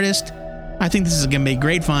kick-ass artist. I think this is going to be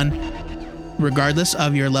great fun, regardless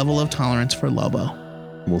of your level of tolerance for Lobo.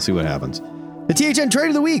 We'll see what happens. The THN Trade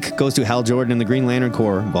of the Week goes to Hal Jordan and the Green Lantern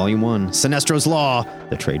Corps, Volume 1, Sinestro's Law,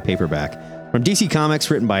 the trade paperback. From DC Comics,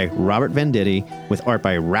 written by Robert Venditti, with art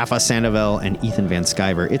by Rafa Sandoval and Ethan Van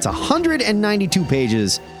Sciver. It's 192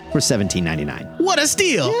 pages for $17.99. What a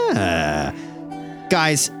steal! Yeah.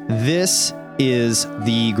 Guys, this is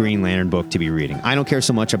the Green Lantern book to be reading. I don't care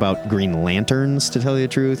so much about Green Lanterns, to tell you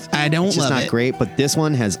the truth. I don't love it. It's just not great, but this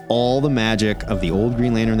one has all the magic of the old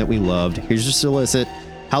Green Lantern that we loved. Here's your solicit.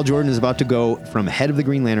 Hal Jordan is about to go from head of the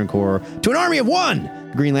Green Lantern Corps to an army of one.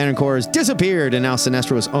 The Green Lantern Corps has disappeared, and now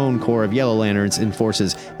Sinestro's own Corps of Yellow Lanterns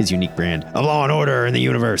enforces his unique brand of law and order in the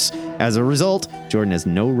universe. As a result, Jordan has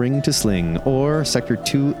no ring to sling or Sector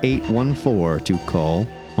 2814 to call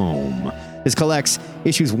home. This collects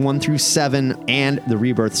issues 1 through 7 and the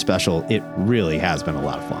Rebirth special. It really has been a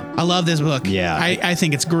lot of fun. I love this book. Yeah. I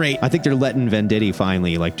think it's great. I think they're letting Venditti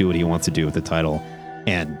finally do what he wants to do with the title.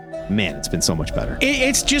 And man, it's been so much better.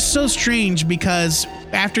 It's just so strange because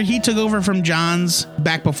after he took over from Johns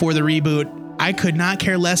back before the reboot, I could not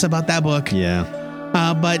care less about that book. Yeah.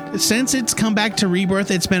 But since it's come back to Rebirth,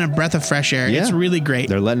 it's been a breath of fresh air. Yeah. It's really great.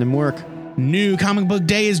 They're letting him work. New Comic Book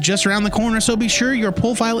Day is just around the corner, so be sure your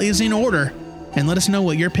pull file is in order. And let us know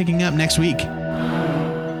what you're picking up next week.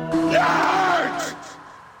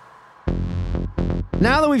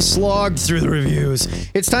 Now that we've slogged through the reviews,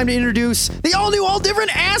 it's time to introduce the all-new, all-different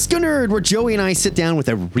Ask a Nerd, where Joey and I sit down with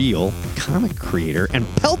a real comic creator and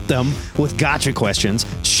pelt them with gotcha questions,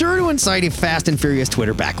 sure to incite a fast and furious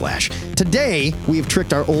Twitter backlash. Today, we have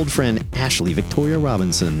tricked our old friend Ashley Victoria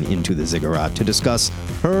Robinson into the ziggurat to discuss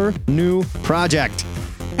her new project.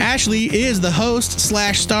 Ashley is the host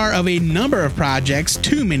 / star of a number of projects,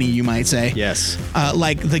 too many you might say. Yes.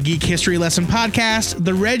 Like the Geek History Lesson podcast,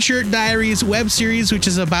 the Red Shirt Diaries web series, which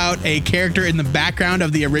is about a character in the background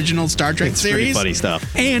of the original Star Trek It's series. pretty funny stuff.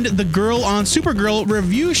 And the Girl on Supergirl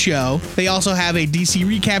review show. They also have a DC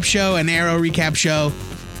recap show, an Arrow recap show.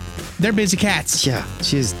 They're busy cats. Yeah,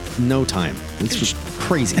 she has no time. It's just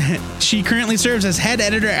crazy. She currently serves as head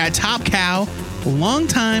editor at Top Cow.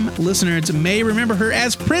 Longtime listeners may remember her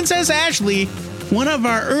as Princess Ashley, one of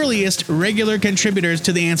our earliest regular contributors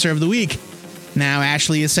to the Answer of the Week. Now,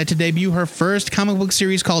 Ashley is set to debut her first comic book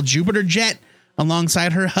series called Jupiter Jet,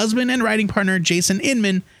 alongside her husband and writing partner Jason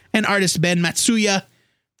Inman and artist Ben Matsuya.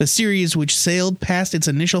 The series, which sailed past its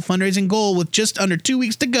initial fundraising goal with just under 2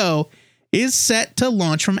 weeks to go, is set to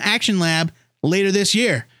launch from Action Lab later this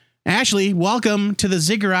year. Ashley, welcome to the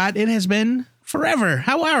Ziggurat. It has been forever.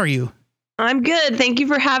 How are you? I'm good. Thank you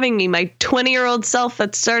for having me. My 20-year-old self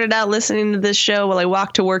that started out listening to this show while I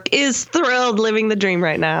walk to work is thrilled, living the dream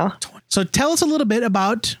right now. So tell us a little bit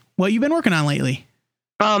about what you've been working on lately.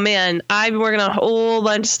 Oh, man. I've been working on a whole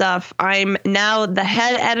bunch of stuff. I'm now the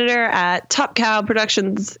head editor at Top Cow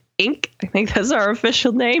Productions, Inc. I think that's our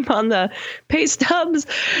official name on the pay stubs.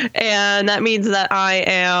 And that means that I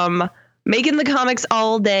am making the comics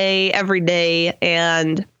all day, every day.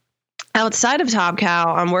 And outside of Top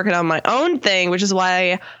Cow, I'm working on my own thing, which is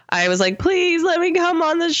why I was like, please let me come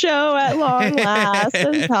on the show at long last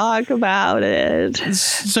and talk about it.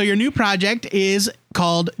 So your new project is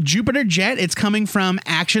called Jupiter Jet. It's coming from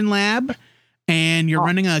Action Lab, and you're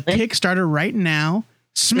running a Kickstarter right now.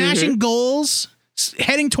 Smashing goals,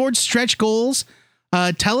 heading towards stretch goals.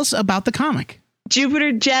 Tell us about the comic.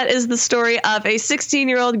 Jupiter Jet is the story of a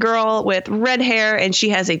 16-year-old girl with red hair, and she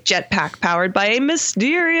has a jetpack powered by a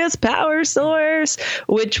mysterious power source,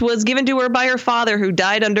 which was given to her by her father, who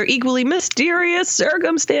died under equally mysterious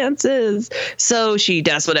circumstances. So she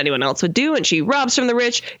does what anyone else would do, and she robs from the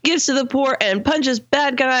rich, gives to the poor, and punches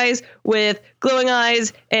bad guys with glowing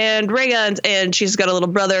eyes and ray guns. And she's got a little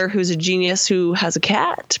brother who's a genius who has a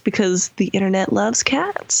cat, because the internet loves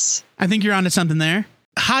cats. I think you're onto something there.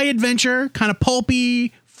 High adventure, kind of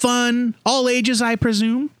pulpy, fun, all ages, I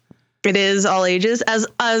presume. It is all ages,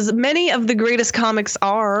 as many of the greatest comics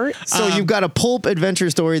are. So you've got a pulp adventure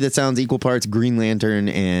story that sounds equal parts Green Lantern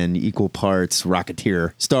and equal parts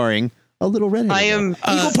Rocketeer, starring a little redhead. I am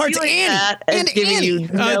equal parts feeling Annie that and giving Annie. you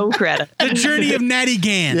no credit. The Journey of Natty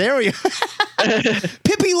Gann. There we go.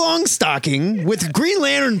 Pippi Longstocking with Green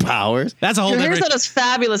Lantern powers. That's a whole Your hair's different... not as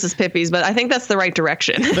fabulous as Pippi's, but I think that's the right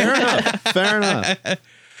direction. Fair enough. Fair enough.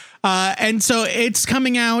 And so it's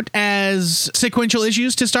coming out as sequential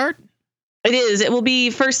issues to start? It is. It will be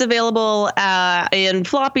first available in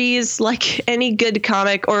floppies, like any good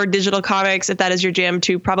comic, or digital comics, if that is your jam,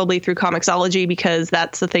 too, probably through Comixology, because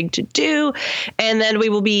that's the thing to do. And then we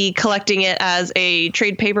will be collecting it as a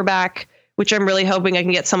trade paperback, which I'm really hoping I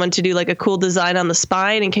can get someone to do like a cool design on the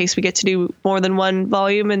spine in case we get to do more than one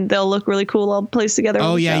volume, and they'll look really cool all placed together.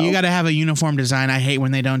 Oh, yeah. You got to have a uniform design. I hate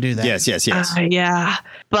when they don't do that. Yes. Yeah.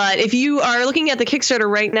 But if you are looking at the Kickstarter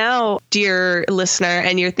right now, dear listener,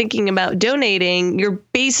 and you're thinking about donating, you're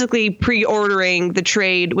basically pre-ordering the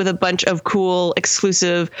trade with a bunch of cool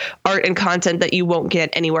exclusive art and content that you won't get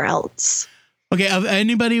anywhere else. Okay, of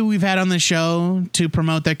anybody we've had on the show to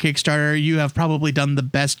promote their Kickstarter, you have probably done the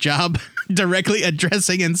best job directly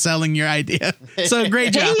addressing and selling your idea. So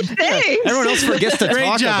great job. Hey, thanks. Everyone else forgets to Great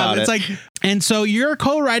talk job. about It's it. like, and so you're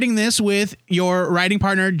co-writing this with your writing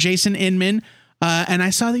partner, Jason Inman. And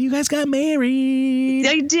I saw that you guys got married.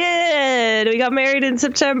 I did. We got married in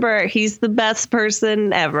September. He's the best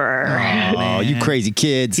person ever. Oh, you crazy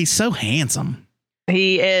kids. He's so handsome.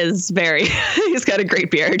 He is very, he's got a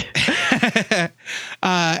great beard.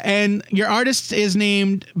 And your artist is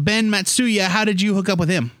named Ben Matsuya. How did you hook up with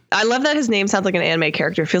him? I love that his name sounds like an anime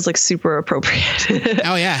character. It feels like super appropriate.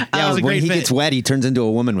 Oh, yeah. That was a when great he fit. gets wet, he turns into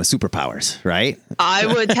a woman with superpowers, right? I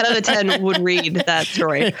would 10 out of 10 would read that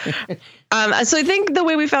story. So I think the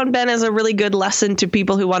way we found Ben is a really good lesson to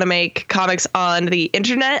people who want to make comics on the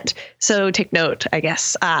internet. So take note, I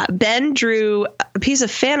guess. Ben drew a piece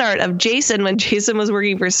of fan art of Jason when Jason was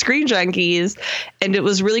working for Screen Junkies, and it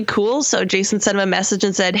was really cool. So Jason sent him a message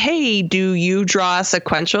and said, hey, do you draw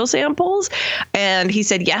sequential samples? And he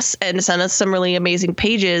said yes, and sent us some really amazing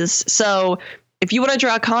pages. So if you want to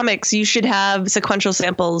draw comics, you should have sequential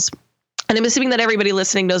samples. And I'm assuming that everybody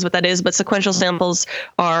listening knows what that is, but sequential samples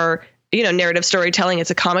are, narrative storytelling. It's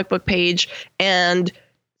a comic book page, and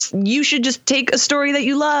you should just take a story that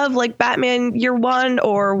you love, like Batman Year One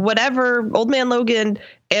or whatever, Old Man Logan,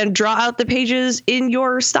 and draw out the pages in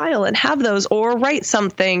your style and have those, or write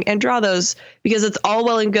something and draw those, because it's all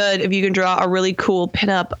well and good if you can draw a really cool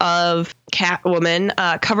pinup of Catwoman.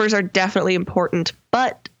 Covers are definitely important,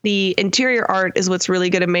 but the interior art is what's really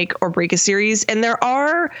going to make or break a series. And there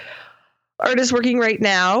are artists working right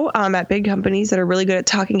now at big companies that are really good at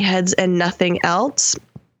talking heads and nothing else.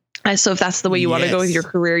 So if that's the way you want to go with your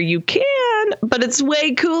career, you can, but it's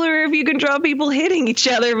way cooler if you can draw people hitting each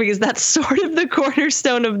other, because that's sort of the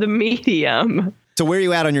cornerstone of the medium. So where are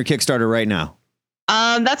you at on your Kickstarter right now?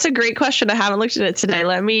 That's a great question. I haven't looked at it today.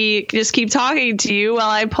 Let me just keep talking to you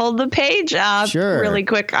while I pull the page up really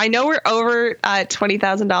quick. I know we're over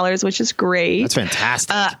 $20,000, which is great. That's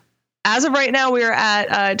fantastic. As of right now, we are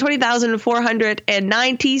at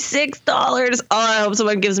 $20,496. Oh, I hope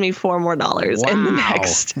someone gives me $4 more in the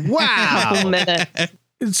next couple minutes.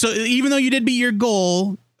 So even though you did beat your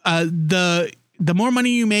goal, the more money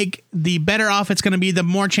you make, the better off it's going to be. The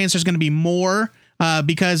more chance there's going to be more,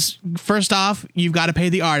 because first off, you've got to pay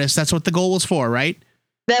the artist. That's what the goal was for, right?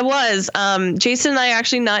 That was. Jason and I are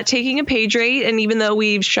actually not taking a page rate. And even though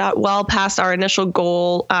we've shot well past our initial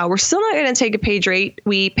goal, we're still not going to take a page rate.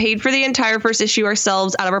 We paid for the entire first issue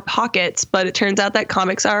ourselves out of our pockets, but it turns out that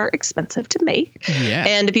comics are expensive to make. Yeah.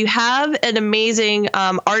 And if you have an amazing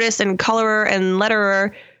artist and colorer and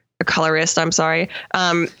letterer, colorist, I'm sorry.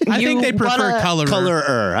 I think they prefer colorer.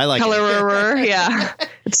 Colorer. I like colorer. Yeah.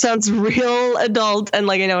 It sounds real adult and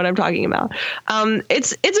like I know what I'm talking about.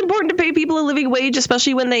 It's important to pay people a living wage,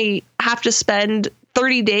 especially when they have to spend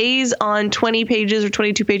 30 days on 20 pages or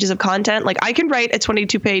 22 pages of content. Like I can write a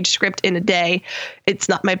 22-page script in a day. It's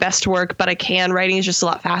not my best work, but I can. Writing is just a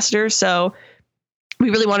lot faster. So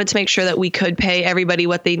we really wanted to make sure that we could pay everybody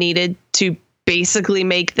what they needed to basically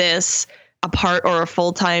make this a part or a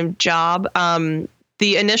full-time job.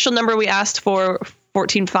 The initial number we asked for,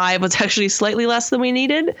 $14,500, was actually slightly less than we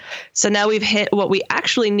needed. So now we've hit what we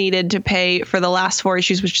actually needed to pay for the last 4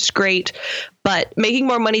 issues, which is great. But making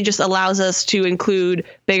more money just allows us to include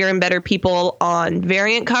bigger and better people on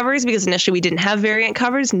variant covers, because initially we didn't have variant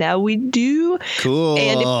covers. Now we do. Cool.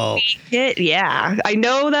 And if we hit, I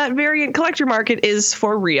know that variant collector market is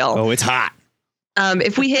for real. Oh, it's hot.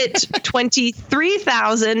 If we hit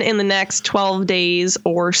 23,000 in the next 12 days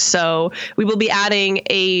or so, we will be adding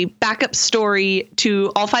a backup story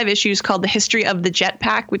to all 5 issues called The History of the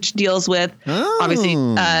Jetpack, which deals with obviously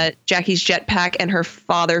Jackie's jetpack and her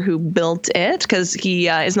father who built it, because he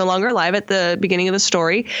is no longer alive at the beginning of the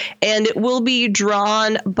story. And it will be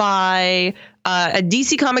drawn by a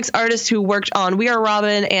DC Comics artist who worked on We Are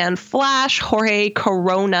Robin and Flash, Jorge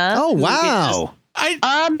Corona. Oh, wow.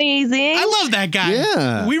 Amazing. I love that guy.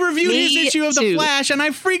 Yeah. We reviewed his issue of The Flash and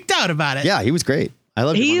I freaked out about it. Yeah, he was great. I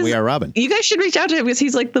love him on We Are Robin. You guys should reach out to him because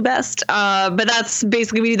he's like the best. But that's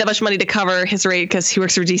basically, we need that much money to cover his rate because he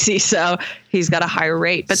works for DC. So he's got a higher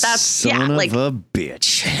rate. But that's, Son of a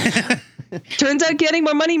bitch. Turns out getting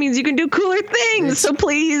more money means you can do cooler things. So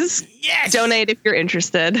please donate if you're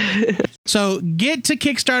interested. So get to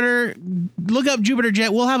Kickstarter, look up Jupiter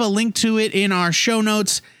Jet. We'll have a link to it in our show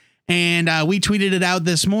notes. And we tweeted it out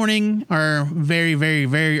this morning, or very, very,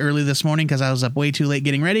 very early this morning, because I was up way too late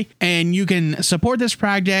getting ready. And you can support this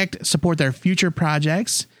project, support their future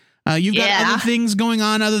projects. You've got other things going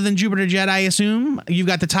on other than Jupiter Jet, I assume. You've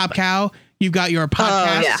got the Top Cow. You've got your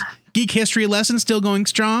podcast, Geek History Lesson, still going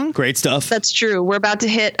strong. Great stuff. That's true. We're about to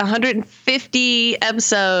hit 150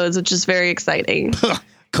 episodes, which is very exciting.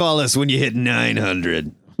 Call us when you hit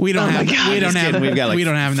 900. We don't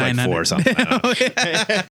have 900. 4 or something.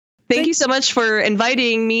 Thank you so much for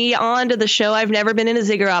inviting me onto the show. I've never been in a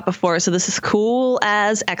ziggurat before, so this is cool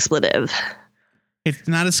as expletive. It's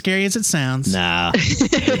not as scary as it sounds. Nah.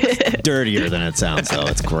 It's dirtier than it sounds, though.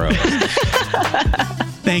 It's gross.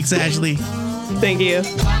 Thanks, Ashley. Thank you.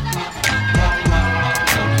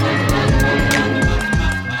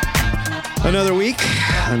 Another week,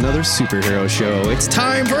 another superhero show. It's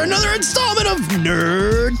time for another installment of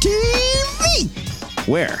Nerd TV,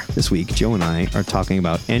 where this week Joe and I are talking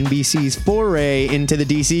about NBC's foray into the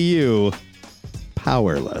DCU,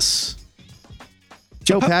 Powerless.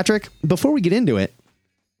 Joe Patrick, before we get into it,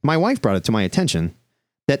 my wife brought it to my attention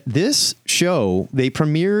that this show, they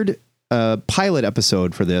premiered a pilot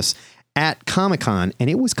episode for this at Comic-Con, and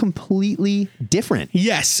it was completely different.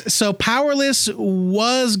 Yes. So Powerless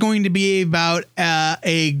was going to be about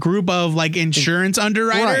a group of like insurance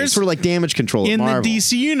underwriters. Right, sort of like damage control in Marvel. The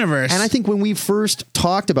DC universe. And I think when we first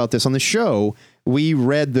talked about this on the show, we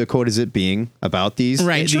read the quote as it being about these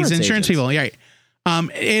insurance agents. People. Right.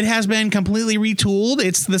 It has been completely retooled.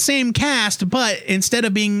 It's the same cast, but instead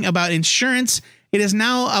of being about insurance, It is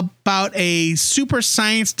now about a super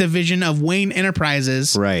science division of Wayne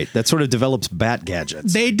Enterprises. Right. That sort of develops bat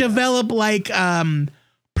gadgets. They develop like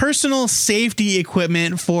personal safety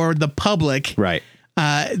equipment for the public. Right.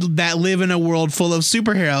 That live in a world full of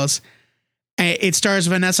superheroes. It stars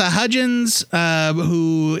Vanessa Hudgens,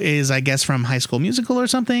 who is, I guess, from High School Musical or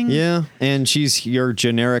something. Yeah. And she's your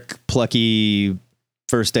generic plucky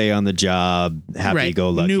first day on the job,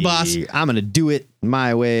 happy-go-lucky. New boss. I'm going to do it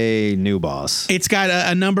my way, new boss. It's got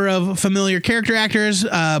a number of familiar character actors,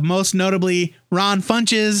 most notably Ron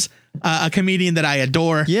Funches, a comedian that I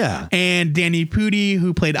adore. Yeah. And Danny Pudi,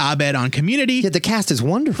 who played Abed on Community. Yeah, the cast is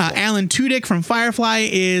wonderful. Alan Tudyk from Firefly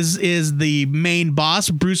is the main boss,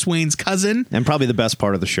 Bruce Wayne's cousin. And probably the best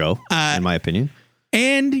part of the show, in my opinion.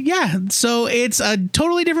 And yeah, so it's a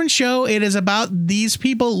totally different show. It is about these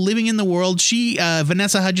people living in the world.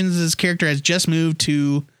 Vanessa Hudgens' character has just moved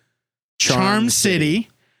to Charm City.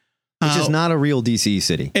 Which is not a real DC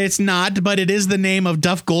city. It's not, but it is the name of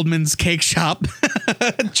Duff Goldman's cake shop,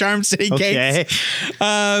 Charm City Cakes.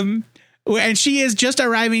 And she is just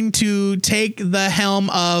arriving to take the helm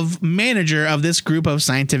of manager of this group of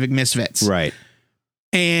scientific misfits. Right.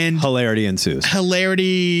 And hilarity ensues.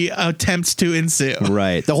 Hilarity attempts to ensue.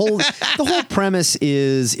 Right. The whole premise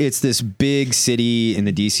is it's this big city in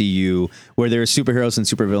the DCU where there are superheroes and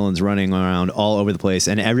supervillains running around all over the place,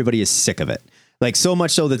 and everybody is sick of it. Like, so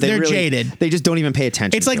much so that they're really jaded. They just don't even pay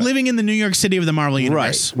attention. It's like living in the New York City of the Marvel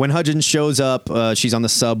Universe. Right. When Hudgens shows up, she's on the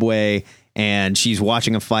subway and she's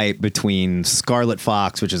watching a fight between Scarlet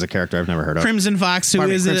Fox, which is a character I've never heard of. Crimson Fox, who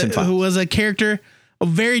was a character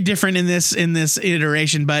very different in this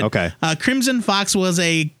iteration, but okay. Crimson Fox was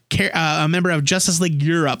a member of Justice League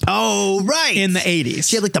Europe. Oh, right. In the 80s.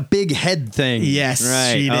 She had like the big head thing. Yes,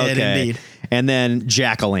 right. she did indeed. And then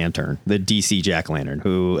Jack-o'-lantern, the DC Jack-o'-lantern,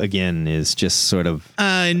 who again is just sort of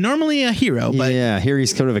normally a hero, but yeah, here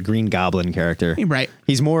he's sort of a Green Goblin character. Right.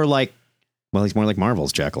 He's more like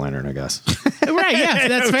Marvel's Jack-o'-lantern, I guess. Right, yeah,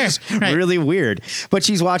 that's fair. Right. Really weird. But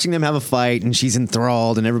she's watching them have a fight and she's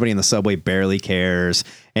enthralled and everybody in the subway barely cares.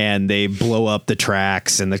 And they blow up the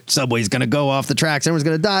tracks and the subway's going to go off the tracks. Everyone's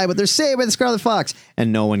going to die, but they're saved by the Scarlet Fox.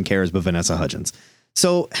 And no one cares but Vanessa Hudgens.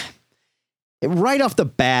 So right off the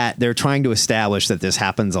bat, they're trying to establish that this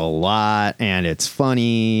happens a lot and it's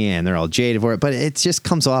funny and they're all jaded for it. But it just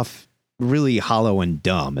comes off really hollow and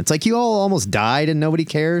dumb. It's like you all almost died and nobody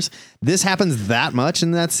cares. This happens that much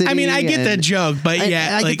in that city. I mean, I get the joke, but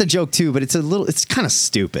yeah, I get the joke too, but it's kind of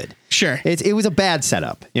stupid. Sure. It was a bad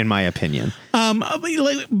setup in my opinion.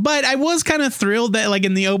 But I was kind of thrilled that like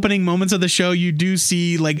in the opening moments of the show, you do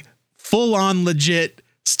see like full on legit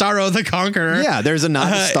Starro the Conqueror. Yeah, there's a nod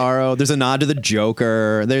to Starro. There's a nod to the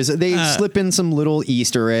Joker. They slip in some little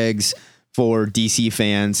Easter eggs for DC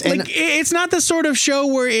fans. And like, it's not the sort of show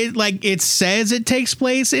where it says it takes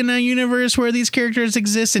place in a universe where these characters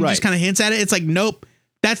exist and just kind of hints at it. It's like, nope,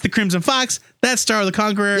 that's the Crimson Fox. That's Starro the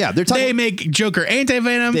Conqueror. Yeah, they make Joker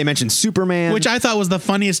anti-venom. They mentioned Superman. Which I thought was the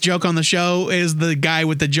funniest joke on the show is the guy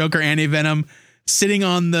with the Joker anti-venom sitting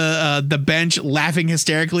on the bench laughing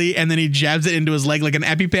hysterically, and then he jabs it into his leg like an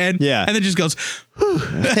EpiPen. Yeah. And then just goes, whew.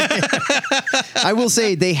 I will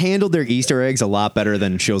say they handled their Easter eggs a lot better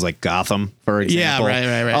than shows like Gotham, for example.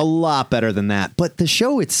 Yeah, right. A lot better than that. But the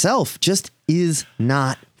show itself just is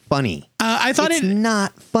not funny. I thought it's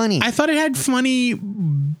not funny. I thought it had funny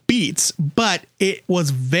beats, but it was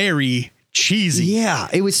very cheesy. Yeah,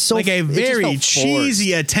 it was so like a very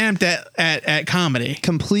cheesy attempt at comedy.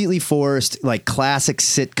 Completely forced, like classic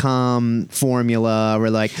sitcom formula. We're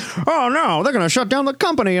like, oh no, they're gonna shut down the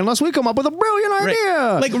company unless we come up with a brilliant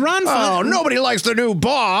idea. Like Ron. Nobody likes the new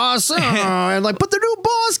boss. And like, but the new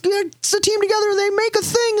boss gets the team together. They make a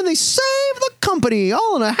thing and they save the company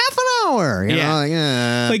all in a half an hour. You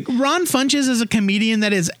know? Like Ron Funches is a comedian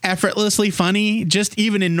that is effortlessly funny, just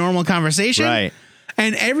even in normal conversation. Right.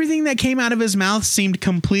 And everything that came out of his mouth seemed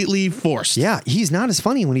completely forced. Yeah, he's not as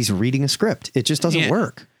funny when he's reading a script. It just doesn't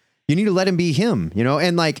work. You need to let him be him, you know?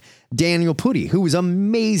 And like Daniel Pudi, who was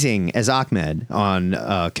amazing as Ahmed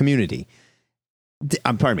on Community.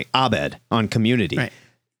 Abed on Community. Right.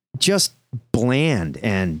 Just bland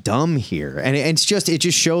and dumb here. And it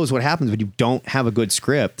just shows what happens when you don't have a good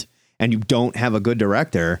script and you don't have a good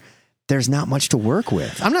director. There's not much to work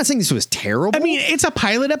with. I'm not saying this was terrible. I mean, it's a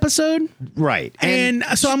pilot episode. Right. And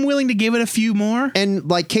so I'm willing to give it a few more. And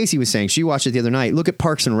like Casey was saying, she watched it the other night. Look at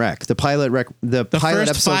Parks and Rec. The pilot first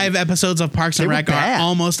episode, 5 episodes of Parks and Rec are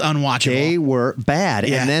almost unwatchable. They were bad.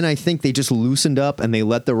 Yeah. And then I think they just loosened up and they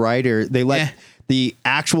let the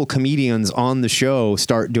actual comedians on the show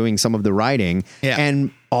start doing some of the writing. Yeah.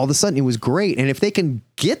 And all of a sudden it was great. And if they can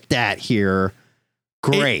get that here,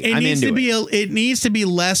 great. I'm into it. It needs to be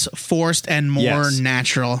less forced and more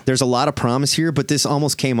natural. There's a lot of promise here, but this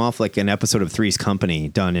almost came off like an episode of Three's Company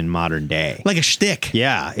done in modern day. Like a shtick.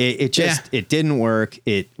 Yeah. It didn't work.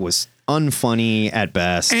 It was unfunny at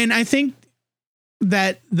best. And I think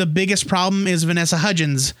that the biggest problem is Vanessa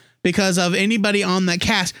Hudgens, because of anybody on that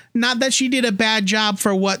cast. Not that she did a bad job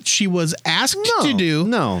for what she was asked to do.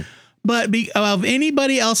 No. But of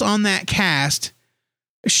anybody else on that cast,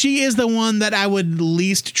 she is the one that I would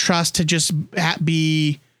least trust to just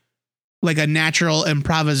be like a natural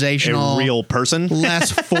improvisational, a real person,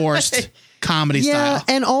 less forced comedy style.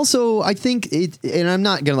 Yeah, and also I think and I'm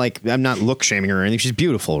not look shaming her or anything. She's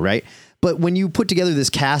beautiful, right? But when you put together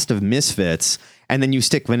this cast of misfits and then you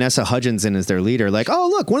stick Vanessa Hudgens in as their leader, like, oh,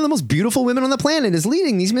 look, one of the most beautiful women on the planet is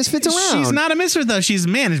leading these misfits around. She's not a misfit, though. She's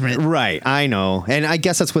management. Right. I know. And I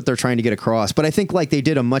guess that's what they're trying to get across. But I think like they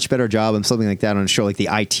did a much better job of something like that on a show like the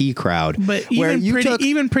IT Crowd. But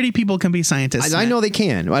even pretty people can be scientists. I know they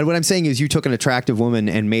can. What I'm saying is you took an attractive woman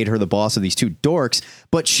and made her the boss of these two dorks,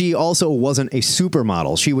 but she also wasn't a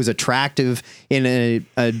supermodel. She was attractive in a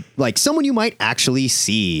like someone you might actually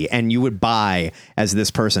see and you would buy as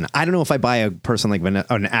this person. I don't know if I buy a person like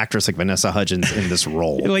an actress like Vanessa Hudgens in this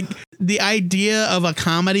role. Like the idea of a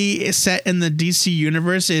comedy set in the DC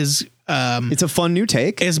universe is it's a fun new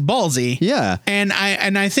take. It's ballsy. Yeah. And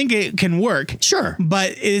I think it can work. Sure.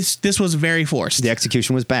 But this was very forced. The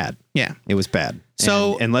execution was bad. Yeah. It was bad.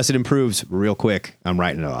 So and unless it improves real quick, I'm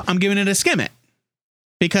writing it off. I'm giving it a skim it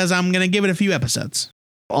because I'm going to give it a few episodes.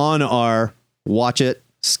 On our watch it,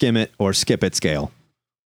 skim it, or skip it scale,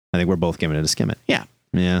 I think we're both giving it a skim it. Yeah.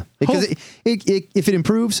 Yeah. Because if it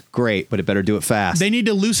improves, great, but it better do it fast. They need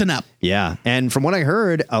to loosen up. Yeah. And from what I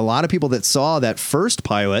heard, a lot of people that saw that first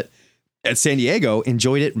pilot at San Diego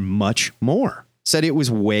enjoyed it much more. Said it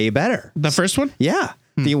was way better. The first one? Yeah.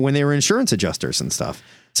 When they were insurance adjusters and stuff.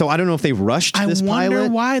 So I don't know if they rushed this pilot. I wonder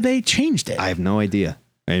why they changed it. I have no idea.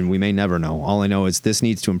 And we may never know. All I know is this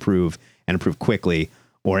needs to improve and improve quickly,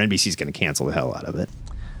 or NBC's going to cancel the hell out of it.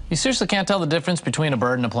 You seriously can't tell the difference between a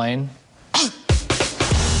bird and a plane?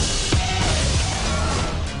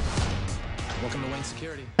 Welcome to Wayne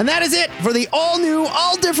Security. And that is it for the all new,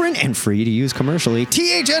 all different, and free to use commercially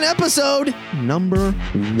THN episode number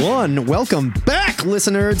 1. Welcome back,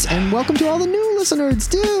 listeners, and welcome to all the new listeners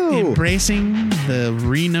too. Embracing the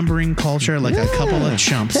renumbering culture like a couple of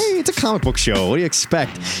chumps. Hey, it's a comic book show. What do you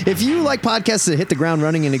expect? If you like podcasts that hit the ground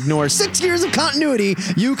running and ignore 6 years of continuity,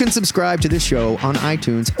 you can subscribe to this show on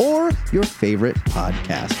iTunes or your favorite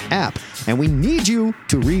podcast app. And we need you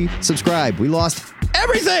to resubscribe. We lost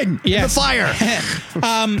everything in the fire.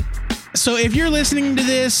 So if you're listening to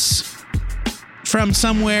this from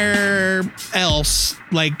somewhere else,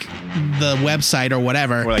 like the website or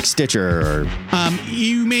whatever, or like Stitcher, or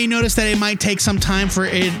you may notice that it might take some time for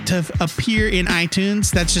it to appear in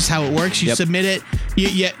iTunes. That's just how it works. You submit it,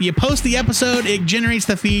 you post the episode, it generates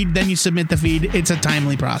the feed, then you submit the feed. It's a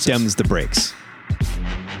timely process. Stems the brakes.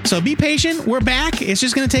 So be patient. We're back. It's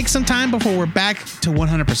just going to take some time before we're back to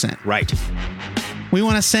 100%. Right. We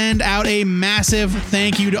want to send out a massive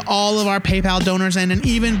thank you to all of our PayPal donors and an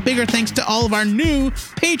even bigger thanks to all of our new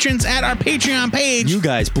patrons at our Patreon page. You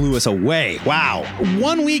guys blew us away. Wow.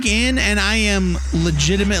 1 week in, and I am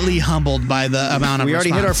legitimately humbled by the amount of We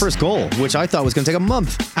already response. hit our first goal, which I thought was going to take a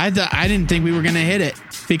month. I didn't think we were going to hit it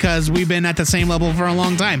because we've been at the same level for a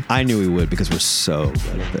long time. I knew we would because we're so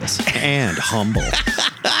good at this and humble.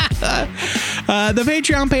 The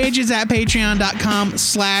Patreon page is at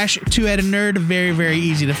patreon.com/twoheadednerd. Very, very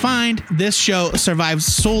easy to find. This show survives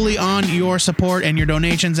solely on your support and your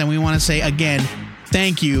donations, and we want to say again,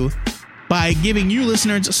 thank you by giving you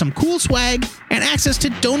listeners some cool swag and access to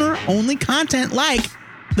donor-only content like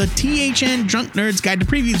the THN Drunk Nerds Guide to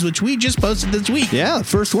Previews, which we just posted this week. Yeah,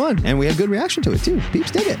 first one. And we had good reaction to it, too.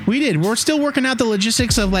 Peeps dig it. We did. We're still working out the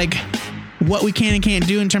logistics of like what we can and can't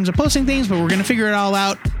do in terms of posting things, but we're going to figure it all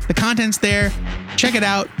out. The content's there. Check it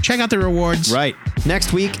out. Check out the rewards. Right.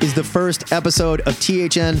 Next week is the first episode of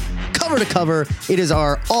THN Cover to Cover. It is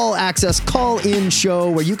our all-access call-in show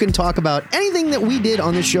where you can talk about anything that we did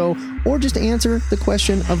on the show or just answer the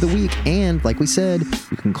question of the week. And like we said,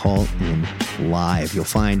 you can call in live. You'll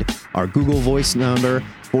find our Google Voice number,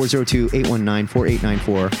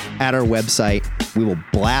 402-819-4894, at our website. We will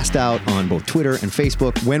blast out on both Twitter and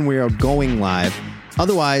Facebook when we are going live.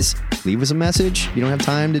 Otherwise, leave us a message. You don't have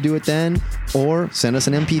time to do it then, or send us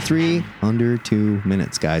an MP3 under 2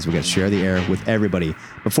 minutes, guys. We got to share the air with everybody.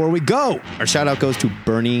 Before we go, our shout out goes to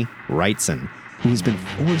Bernie Wrightson. who's been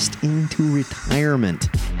forced into retirement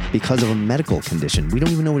because of a medical condition. We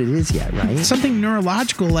don't even know what it is yet, right? Something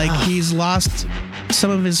neurological, like he's lost some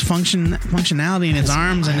of his functionality in his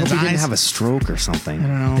arms and his eyes. He didn't have a stroke or something. I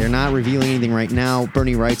don't know. They're not revealing anything right now.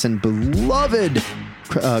 Bernie Wrightson, beloved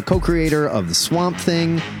co-creator of the Swamp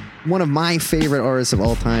Thing, one of my favorite artists of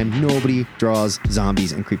all time. Nobody draws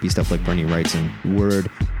zombies and creepy stuff like Bernie Wrightson. Word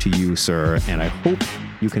to you, sir. And I hope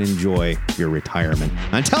you can enjoy your retirement.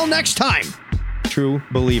 Until next time, true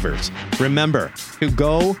believers, remember to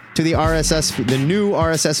go to the new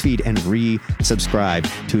RSS feed and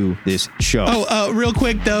resubscribe to this show. Real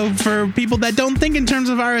quick though, for people that don't think in terms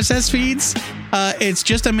of RSS feeds, it's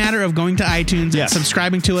just a matter of going to iTunes and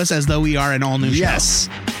subscribing to us as though we are an all new show. Yes,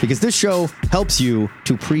 because this show helps you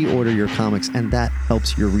to pre-order your comics, and that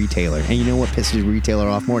helps your retailer. And you know what pisses your retailer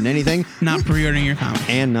off more than anything? Not pre-ordering your comics.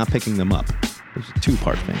 And not picking them up. It's a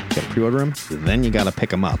two-part thing. You gotta pre-order them, then you gotta pick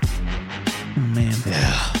them up. Oh, man.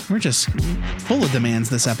 Yeah. We're just full of demands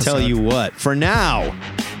this episode. Tell you what, for now,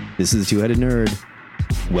 this is the Two-Headed Nerd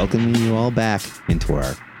welcoming you all back into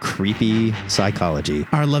our creepy psychology.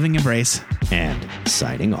 Our loving embrace. And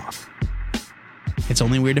signing off. It's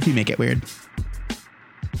only weird if you make it weird.